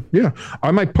right. Yeah,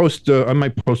 I might post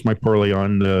my parlay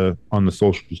on the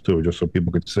socials too, just so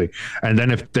people could see. And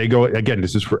then if they go again,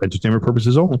 this is for entertainment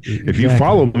purposes only. If you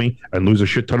follow me and lose a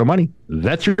shit ton of money,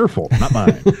 that's your fault, not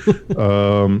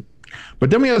mine. But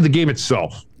then we have the game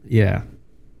itself. Yeah.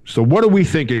 So what are we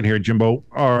thinking here, Jimbo?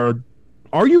 Are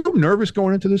you nervous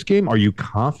going into this game? Are you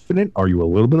confident? Are you a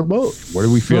little bit of both? What are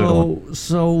we feeling?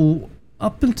 So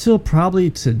up until probably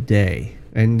today,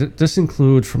 and this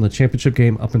includes from the championship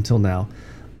game up until now,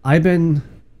 I've been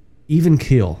even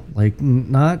keel, like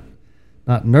not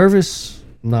nervous,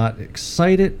 not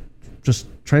excited, just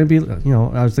trying to be. I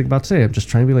was thinking about today. I'm just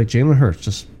trying to be like Jalen Hurts,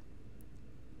 just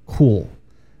cool.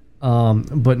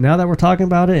 But now that we're talking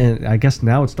about it, and I guess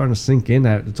now it's starting to sink in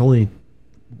that it's only,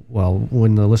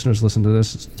 when the listeners listen to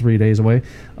this, it's 3 days away.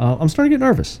 I'm starting to get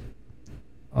nervous.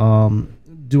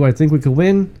 Do I think we could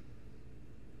win?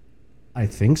 I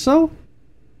think so.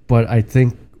 But I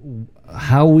think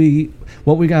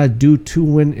what we got to do to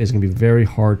win is going to be very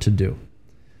hard to do.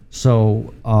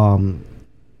 So,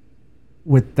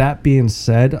 with that being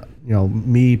said,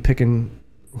 me picking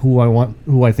who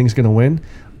I think is going to win,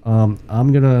 I'm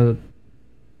going to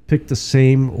pick the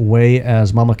same way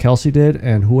as Mama Kelsey did,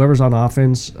 and whoever's on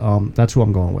offense, that's who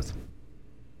I'm going with.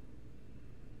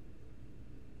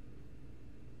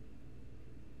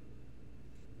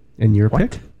 And your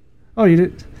pick? Oh, you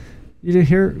did. You didn't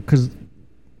hear because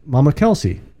Mama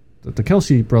Kelsey, the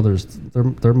Kelsey brothers,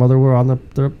 their mother were on the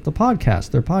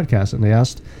podcast, and they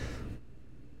asked,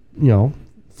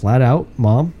 flat out,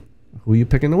 Mom, who are you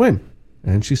picking to win?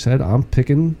 And she said, I'm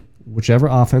picking whichever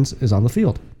offense is on the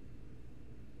field.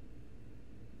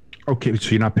 Okay,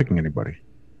 so you're not picking anybody.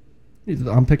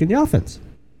 I'm picking the offense.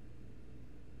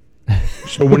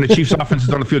 So when the Chiefs' offense is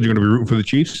on the field, you're going to be rooting for the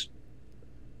Chiefs?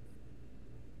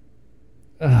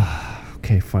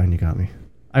 Okay, fine, you got me.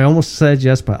 I almost said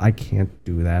yes, but I can't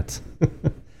do that.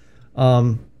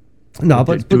 No,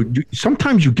 but dude,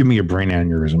 sometimes you give me a brain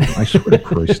aneurysm. I swear to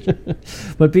Christ.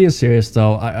 But being serious,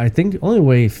 though, I think the only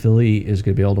way Philly is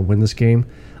going to be able to win this game,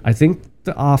 I think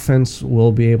the offense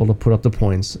will be able to put up the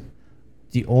points.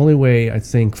 The only way I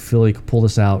think Philly could pull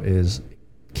this out is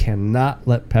cannot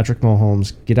let Patrick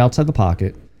Mahomes get outside the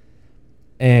pocket,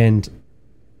 and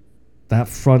that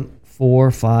front 4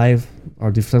 or 5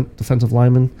 our defensive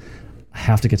linemen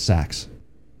have to get sacks.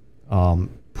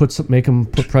 Make him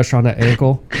put pressure on that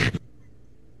ankle.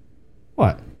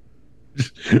 What?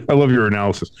 I love your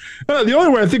analysis. The only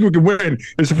way I think we can win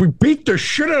is if we beat the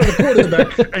shit out of the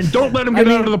quarterback and don't let him get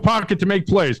out of the pocket to make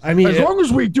plays. I mean, as long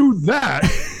as we do that,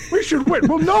 we should win.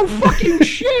 Well, no fucking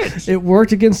shit. It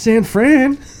worked against San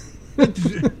Fran.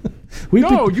 We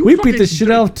beat the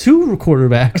shit out of 2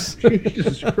 quarterbacks.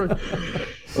 Jesus Christ.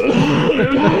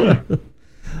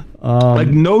 Like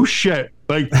no shit.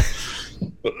 Like,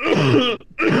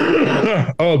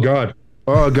 oh God,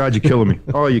 you're killing me.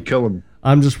 Oh, you're killing me.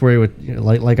 I'm just worried with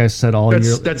like I said all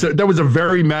year. That was a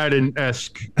very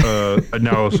Madden-esque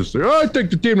analysis there. I think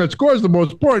the team that scores the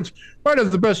most points might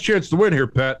have the best chance to win here,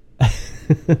 Pat.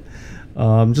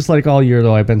 Just like all year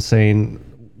though, I've been saying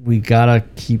we gotta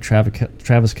keep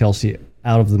Travis Kelce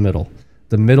out of the middle.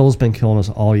 The middle's been killing us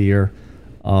all year.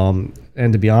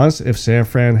 And to be honest, if San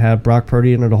Fran had Brock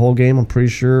Purdy into the whole game, I'm pretty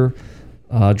sure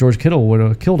George Kittle would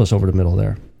have killed us over the middle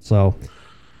there. So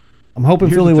I'm hoping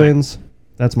Philly wins.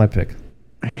 That's my pick.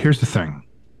 Here's the thing.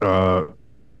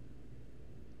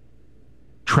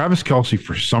 Travis Kelce,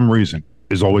 for some reason,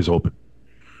 is always open.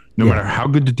 No matter how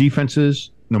good the defense is,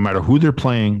 no matter who they're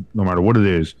playing, no matter what it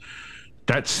is,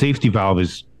 that safety valve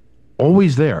is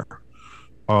always there.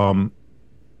 And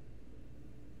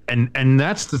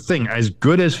that's the thing. As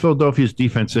good as Philadelphia's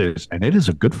defense is, and it is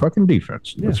a good fucking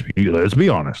defense. Yeah. Let's be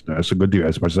honest. That's a good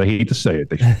defense. As much as I hate to say it,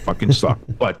 they fucking suck,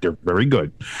 but they're very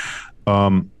good.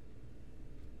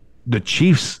 The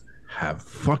Chiefs have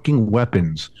fucking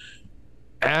weapons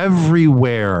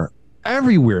everywhere.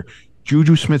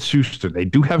 Juju Smith-Schuster. They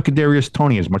do have Kadarius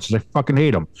Toney, as much as I fucking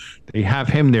hate him. They have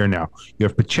him there now. You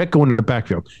have Pacheco in the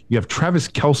backfield. You have Travis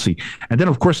Kelce. And then,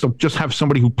 of course, they'll just have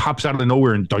somebody who pops out of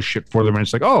nowhere and does shit for them. And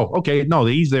it's like, oh, okay, no,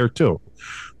 he's there too.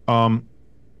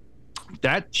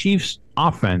 That Chiefs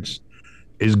offense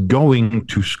is going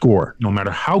to score. No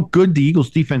matter how good the Eagles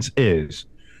defense is,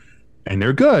 and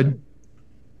they're good,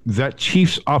 that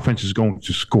Chiefs offense is going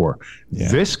to score.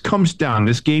 Yeah. This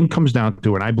game comes down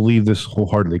to, and I believe this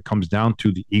wholeheartedly, comes down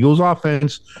to the Eagles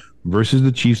offense versus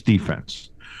the Chiefs defense.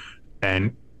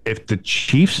 And if the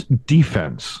Chiefs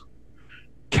defense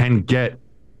can get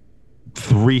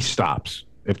 3 stops,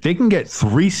 if they can get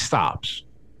 3 stops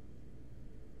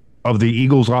of the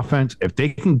Eagles offense, if they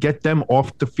can get them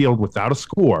off the field without a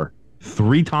score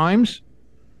 3 times,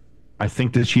 I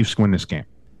think the Chiefs win this game.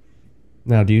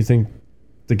 Now, do you think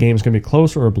the game's going to be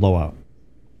close or a blowout?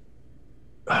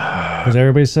 Because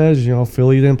everybody says,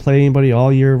 Philly didn't play anybody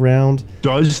all year round.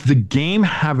 Does the game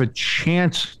have a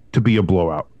chance to be a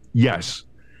blowout? Yes.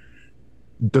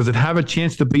 Does it have a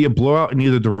chance to be a blowout in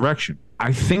either direction?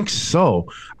 I think so.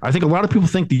 I think a lot of people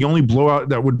think the only blowout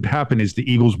that would happen is the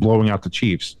Eagles blowing out the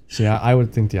Chiefs. See, I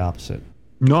would think the opposite.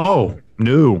 No.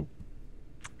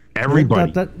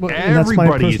 Everybody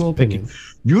is picking. Opinion.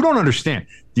 You don't understand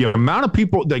the amount of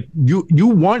people that you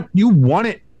want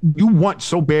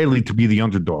so badly to be the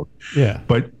underdog. Yeah.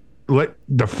 But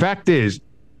the fact is,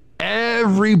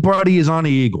 everybody is on the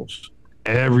Eagles.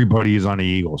 Everybody's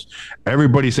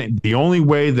saying the only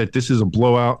way that this is a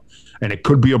blowout, and it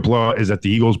could be a blowout, is that the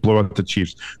Eagles blow out the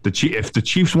Chiefs. If the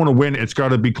Chiefs want to win, it's got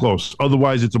to be close.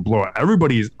 Otherwise, it's a blowout.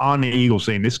 Everybody is on the Eagles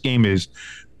saying this game is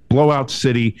blowout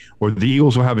city, or the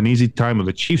Eagles will have an easy time, or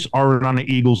the Chiefs aren't on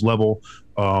the Eagles level.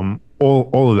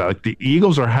 All of that. Like the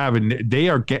Eagles they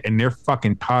are getting their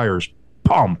fucking tires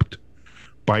pumped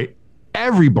by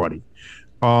everybody.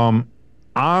 I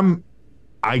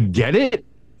get it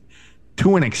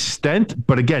to an extent,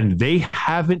 but again, they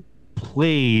haven't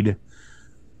played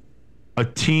a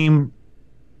team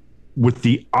with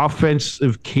the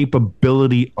offensive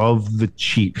capability of the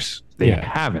Chiefs. They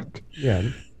haven't. Yeah.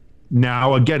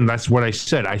 Now, again, that's what I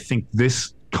said. I think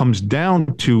this comes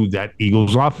down to that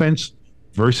Eagles offense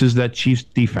versus that Chiefs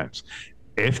defense.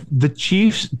 If the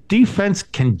Chiefs defense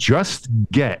can just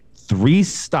get 3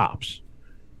 stops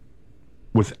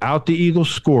without the Eagles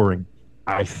scoring,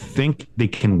 I think they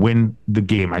can win the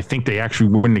game. I think they actually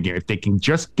win the game if they can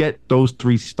just get those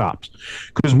 3 stops.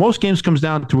 Because most games comes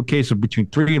down to a case of between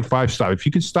 3 and 5 stops. If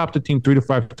you can stop the team 3 to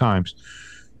 5 times,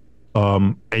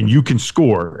 and you can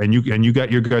score, and you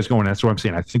got your guys going, that's what I'm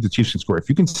saying. I think the Chiefs can score. If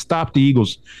you can stop the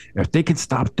Eagles, if they can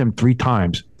stop them 3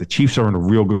 times, the Chiefs are in a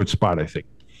real good spot, I think.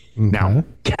 Okay. Now,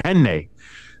 can they?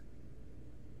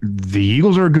 The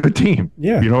Eagles are a good team.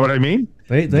 Yeah. You know what I mean?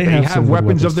 They have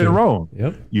weapons of their too. own.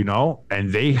 Yep. You know,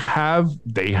 and they have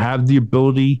the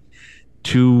ability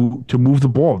to move the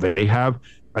ball. They have,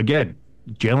 again,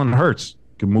 Jalen Hurts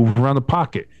can move around the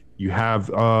pocket. You have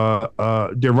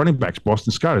their running backs,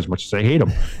 Boston Scott, as much as I hate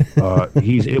him.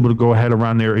 He's able to go ahead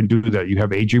around there and do that. You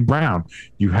have A.J. Brown.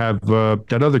 You have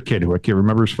that other kid who I can't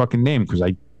remember his fucking name because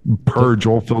I purge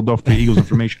all Philadelphia Eagles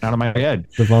information out of my head.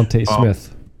 Devontae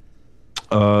Smith.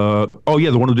 The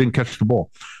one who didn't catch the ball.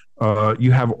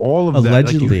 You have all of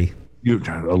allegedly.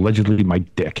 that. Allegedly my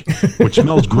dick, which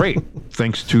smells great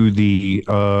thanks to the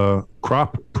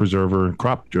crop preserver and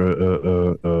crop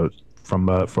from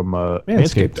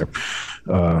Manscaped there.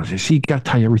 See, you got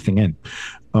to tie everything in.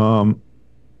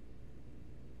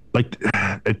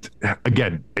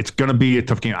 It's going to be a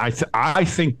tough game. I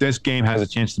think this game has a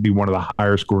chance to be one of the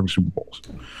higher scoring Super Bowls.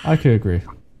 I could agree.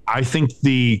 I think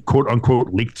the quote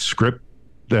unquote leaked script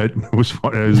that was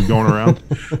going around.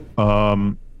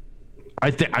 I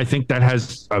think that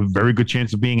has a very good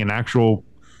chance of being an actual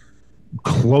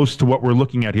close to what we're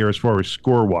looking at here as far as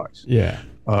score wise. Yeah.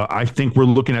 I think we're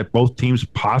looking at both teams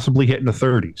possibly hitting the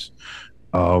 30s.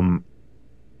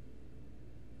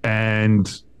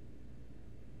 And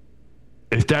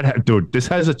if that, this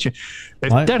has a chance.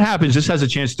 If that happens, this has a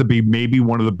chance to be maybe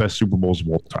one of the best Super Bowls of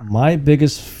all time. My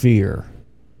biggest fear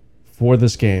for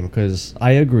this game, because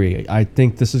I agree, I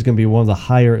think this is going to be one of the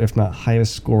higher, if not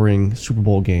highest scoring Super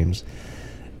Bowl games,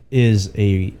 is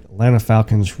a Atlanta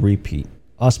Falcons repeat.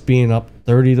 Us being up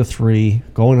 30-3,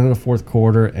 going into the fourth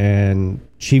quarter, and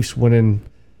Chiefs winning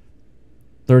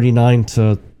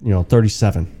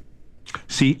 39-37.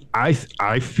 See, I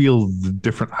feel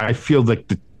different. I feel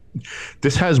like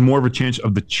this has more of a chance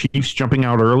of the Chiefs jumping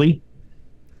out early,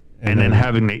 and then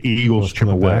having the Eagles chip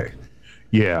away. Back.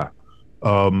 Yeah,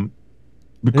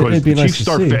 because the Chiefs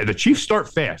start fast. The Chiefs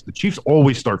start fast. The Chiefs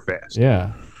always start fast.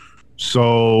 Yeah.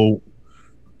 So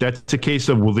that's a case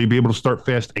of, will they be able to start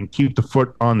fast and keep the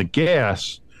foot on the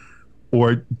gas,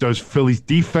 or does Philly's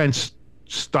defense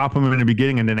stop them in the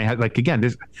beginning, and then they had, like, again,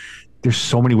 there's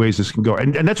so many ways this can go,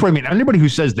 and that's what I mean. Anybody who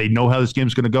says they know how this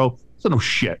game's going to go, that's no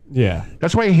shit. Yeah,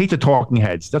 that's why I hate the talking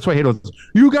heads. That's why I hate all this.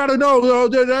 You got to know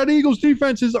that Eagles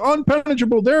defense is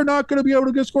unpenetrable. They're not going to be able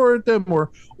to get score at them,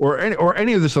 or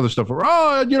any of this other stuff. Or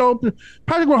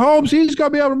Patrick Mahomes, he's got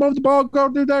to be able to move the ball, go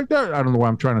do that. I don't know why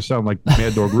I'm trying to sound like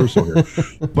Mad Dog Russo here,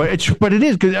 but it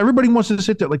is, because everybody wants to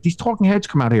sit there. Like, these talking heads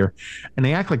come out here and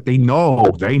they act like they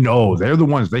know. They're the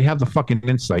ones. They have the fucking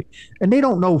insight, and they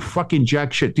don't know fucking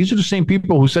jack shit. These are the same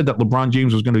people who said that LeBron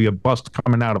James was going to be a bust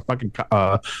coming out of fucking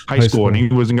high school, and he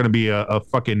wasn't going to be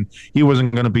he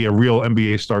wasn't going to be a real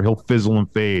NBA star. He'll fizzle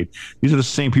and fade. These are the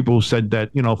same people who said that,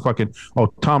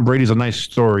 Tom Brady's a nice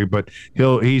story, but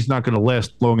he's not going to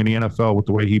last long in the NFL with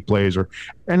the way he plays, or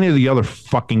any of the other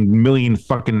fucking million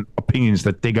fucking opinions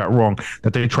that they got wrong,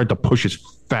 that they tried to push as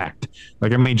fact.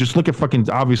 Like, I mean, just look at fucking,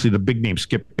 obviously, the big name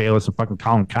Skip Bayless and fucking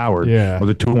Colin Cowherd are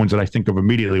the two ones that I think of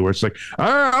immediately, where it's like,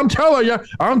 I'm telling you,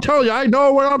 I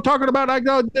know what I'm talking about. I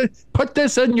know, put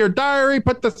this in your diary,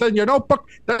 put this in your notebook.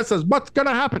 This is what's going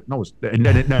to happen. No, and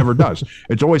then it never does.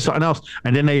 It's always something else.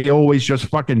 And then they always just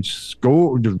fucking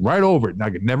go just right over it.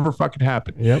 Like, it never fucking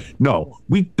happened. Yep. No,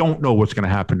 we don't know what's going to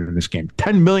happen in this game.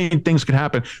 10 million things could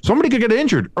happen. Somebody could get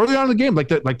injured early on in the game, like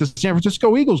the San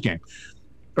Francisco Eagles game.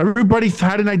 Everybody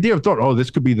had an idea of thought, this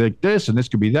could be like this and this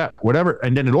could be that, whatever.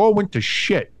 And then it all went to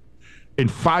shit in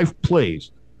 5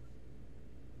 plays.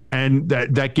 And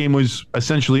that game was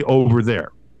essentially over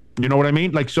there. You know what I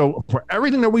mean? Like, so for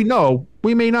everything that we know,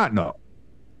 we may not know.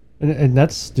 And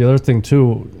that's the other thing,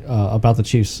 too, about the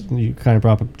Chiefs. You kind of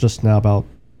brought up just now about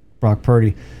Brock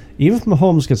Purdy. Even if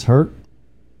Mahomes gets hurt,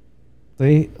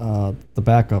 the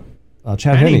backup,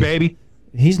 Chad Henne, baby,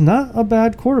 he's not a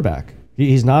bad quarterback.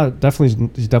 He's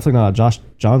definitely not Josh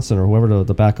Johnson or whoever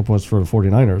the backup was for the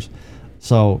 49ers.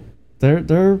 So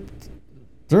they'll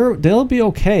be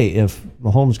okay if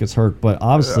Mahomes gets hurt, but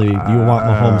obviously you want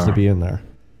Mahomes to be in there.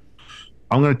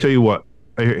 I'm going to tell you what.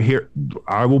 Here,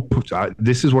 I will put.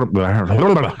 This is what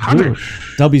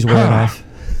W's wearing off.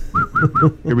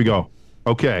 Here we go.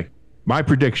 Okay. My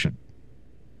prediction.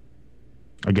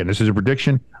 Again, this is a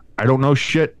prediction. I don't know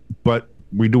shit, but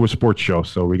we do a sports show,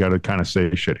 so we got to kind of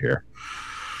say shit here.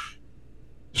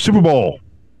 Super Bowl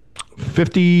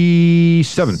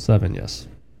 57. 7, yes.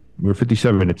 We're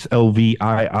 57. It's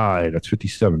LVII. That's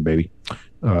 57, baby.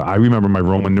 I remember my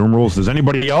Roman numerals. Does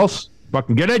anybody else?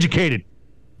 Fucking get educated.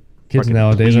 Kids Fucking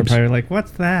nowadays are plebes. probably like,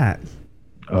 what's that?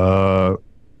 I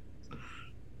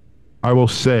will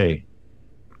say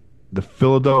the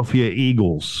Philadelphia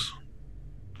Eagles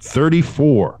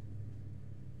 34.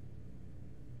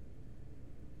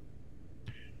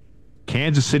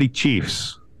 Kansas City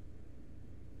Chiefs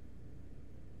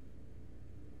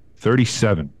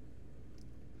 37.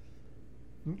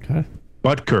 Okay.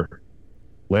 Butker,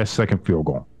 last second field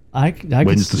goal. I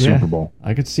Wins the Super Bowl.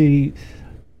 I could see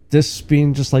this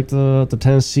being just like the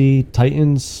Tennessee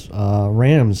Titans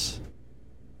Rams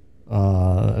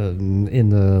in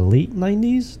the late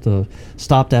 90s.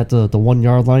 Stopped at the 1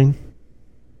 yard line.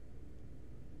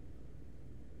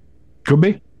 Could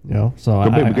be. You know, so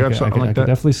Could be. We I could have something like I could that.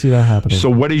 definitely see that happening. So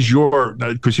what is your,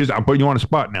 because I'm putting you on a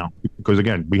spot now, because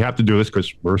again, we have to do this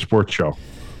because we're a sports show.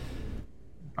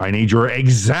 I need your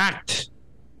exact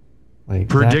Like,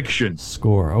 prediction.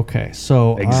 score. Okay,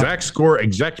 so Exact score,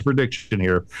 exact prediction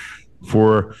here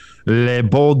for Les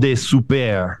Ball des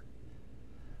Super.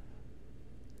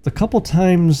 the couple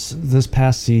times this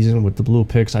past season with the Blue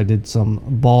Picks, I did some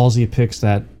ballsy picks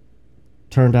that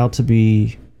turned out to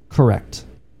be correct.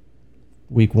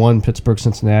 Week 1, Pittsburgh,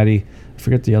 Cincinnati. I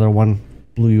forget the other one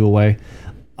blew you away.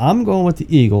 I'm going with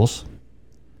the Eagles.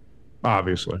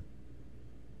 Obviously.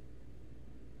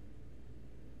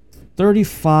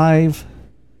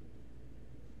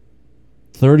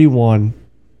 35-31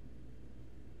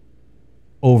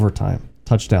 overtime.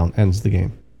 Touchdown ends the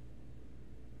game.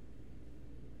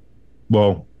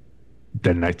 Well,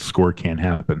 then that score can't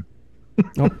happen.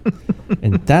 Nope.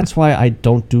 And that's why I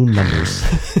don't do numbers.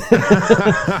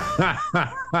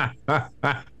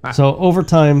 So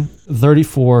overtime,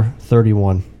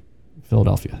 34-31,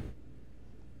 Philadelphia.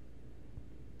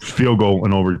 Field goal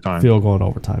in overtime. Field goal in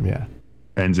overtime, yeah.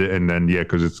 Ends it, and then, yeah,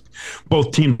 because it's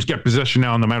both teams get possession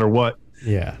now no matter what.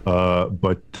 Yeah.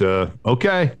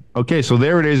 Okay. So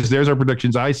there it is. There's our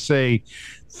predictions. I say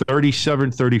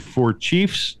 37-34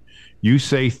 Chiefs. You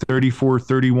say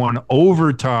 34-31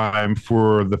 overtime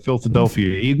for the Philadelphia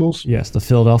Eagles. Yes, the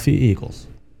Philadelphia Eagles.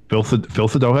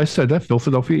 Philadelphia. I said that.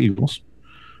 Philadelphia Eagles.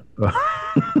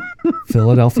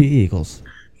 Philadelphia Eagles.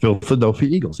 Philadelphia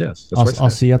Eagles. Yes, that's what I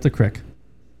I'll said. see you at the crick.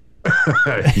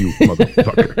 You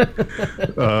motherfucker.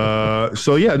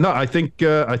 So yeah, no, I think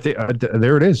there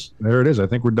it is. There it is. I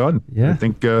think we're done. Yeah. I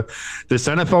think this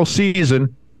NFL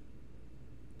season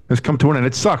has come to an end.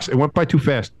 It sucks. It went by too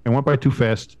fast.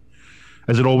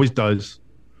 As it always does.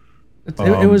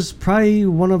 It was probably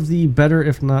one of the better,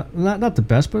 if not the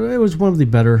best, but it was one of the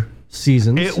better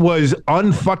seasons. It was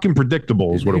unfucking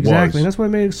predictable is what exactly, it and was. that's what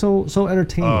made it so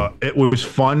entertaining. It was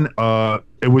fun.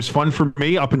 It was fun for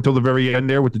me up until the very end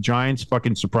there with the Giants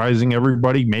fucking surprising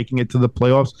everybody, making it to the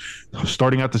playoffs,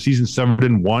 starting out the season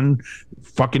 7-1.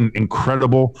 Fucking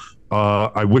incredible.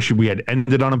 I wish we had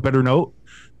ended on a better note.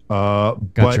 Got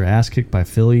your ass kicked by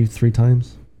Philly 3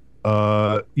 times.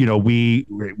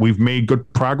 We've made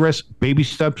good progress, baby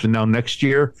steps, and now next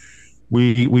year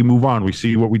we move on. We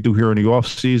see what we do here in the off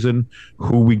season,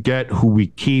 who we get, who we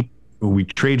keep, who we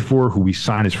trade for, who we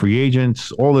sign as free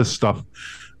agents, all this stuff.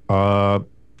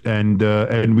 And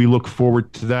we look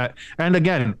forward to that. And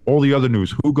again, all the other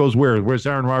news: who goes where? Where's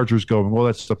Aaron Rodgers going? All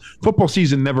that stuff. Football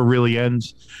season never really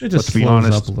ends. It just let's be slows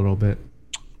honest. up a little bit.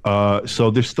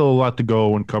 So there's still a lot to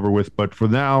go and cover with. But for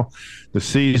now, the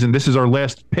season, this is our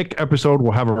last pick episode.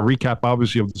 We'll have a recap,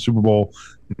 obviously, of the Super Bowl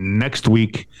next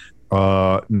week.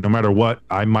 No matter what,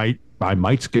 I might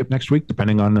skip next week,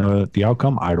 depending on the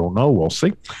outcome. I don't know. We'll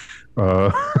see.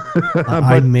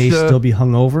 I may still be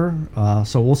hungover,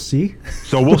 so we'll see.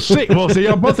 So we'll see. We'll see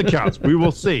on both accounts. We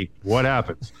will see what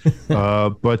happens.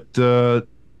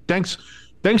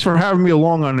 Thanks for having me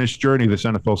along on this journey, this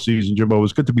NFL season, Jimbo. It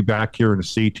was good to be back here in the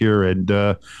seat here, and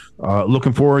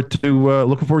looking forward to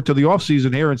the off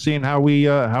season here and seeing how we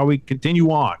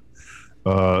continue on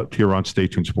here on Stay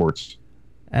Tuned Sports.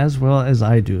 As well as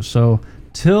I do. So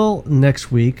till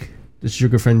next week, this is your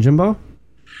good friend Jimbo.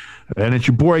 And it's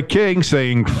your boy King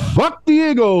saying, "Fuck the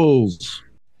Eagles."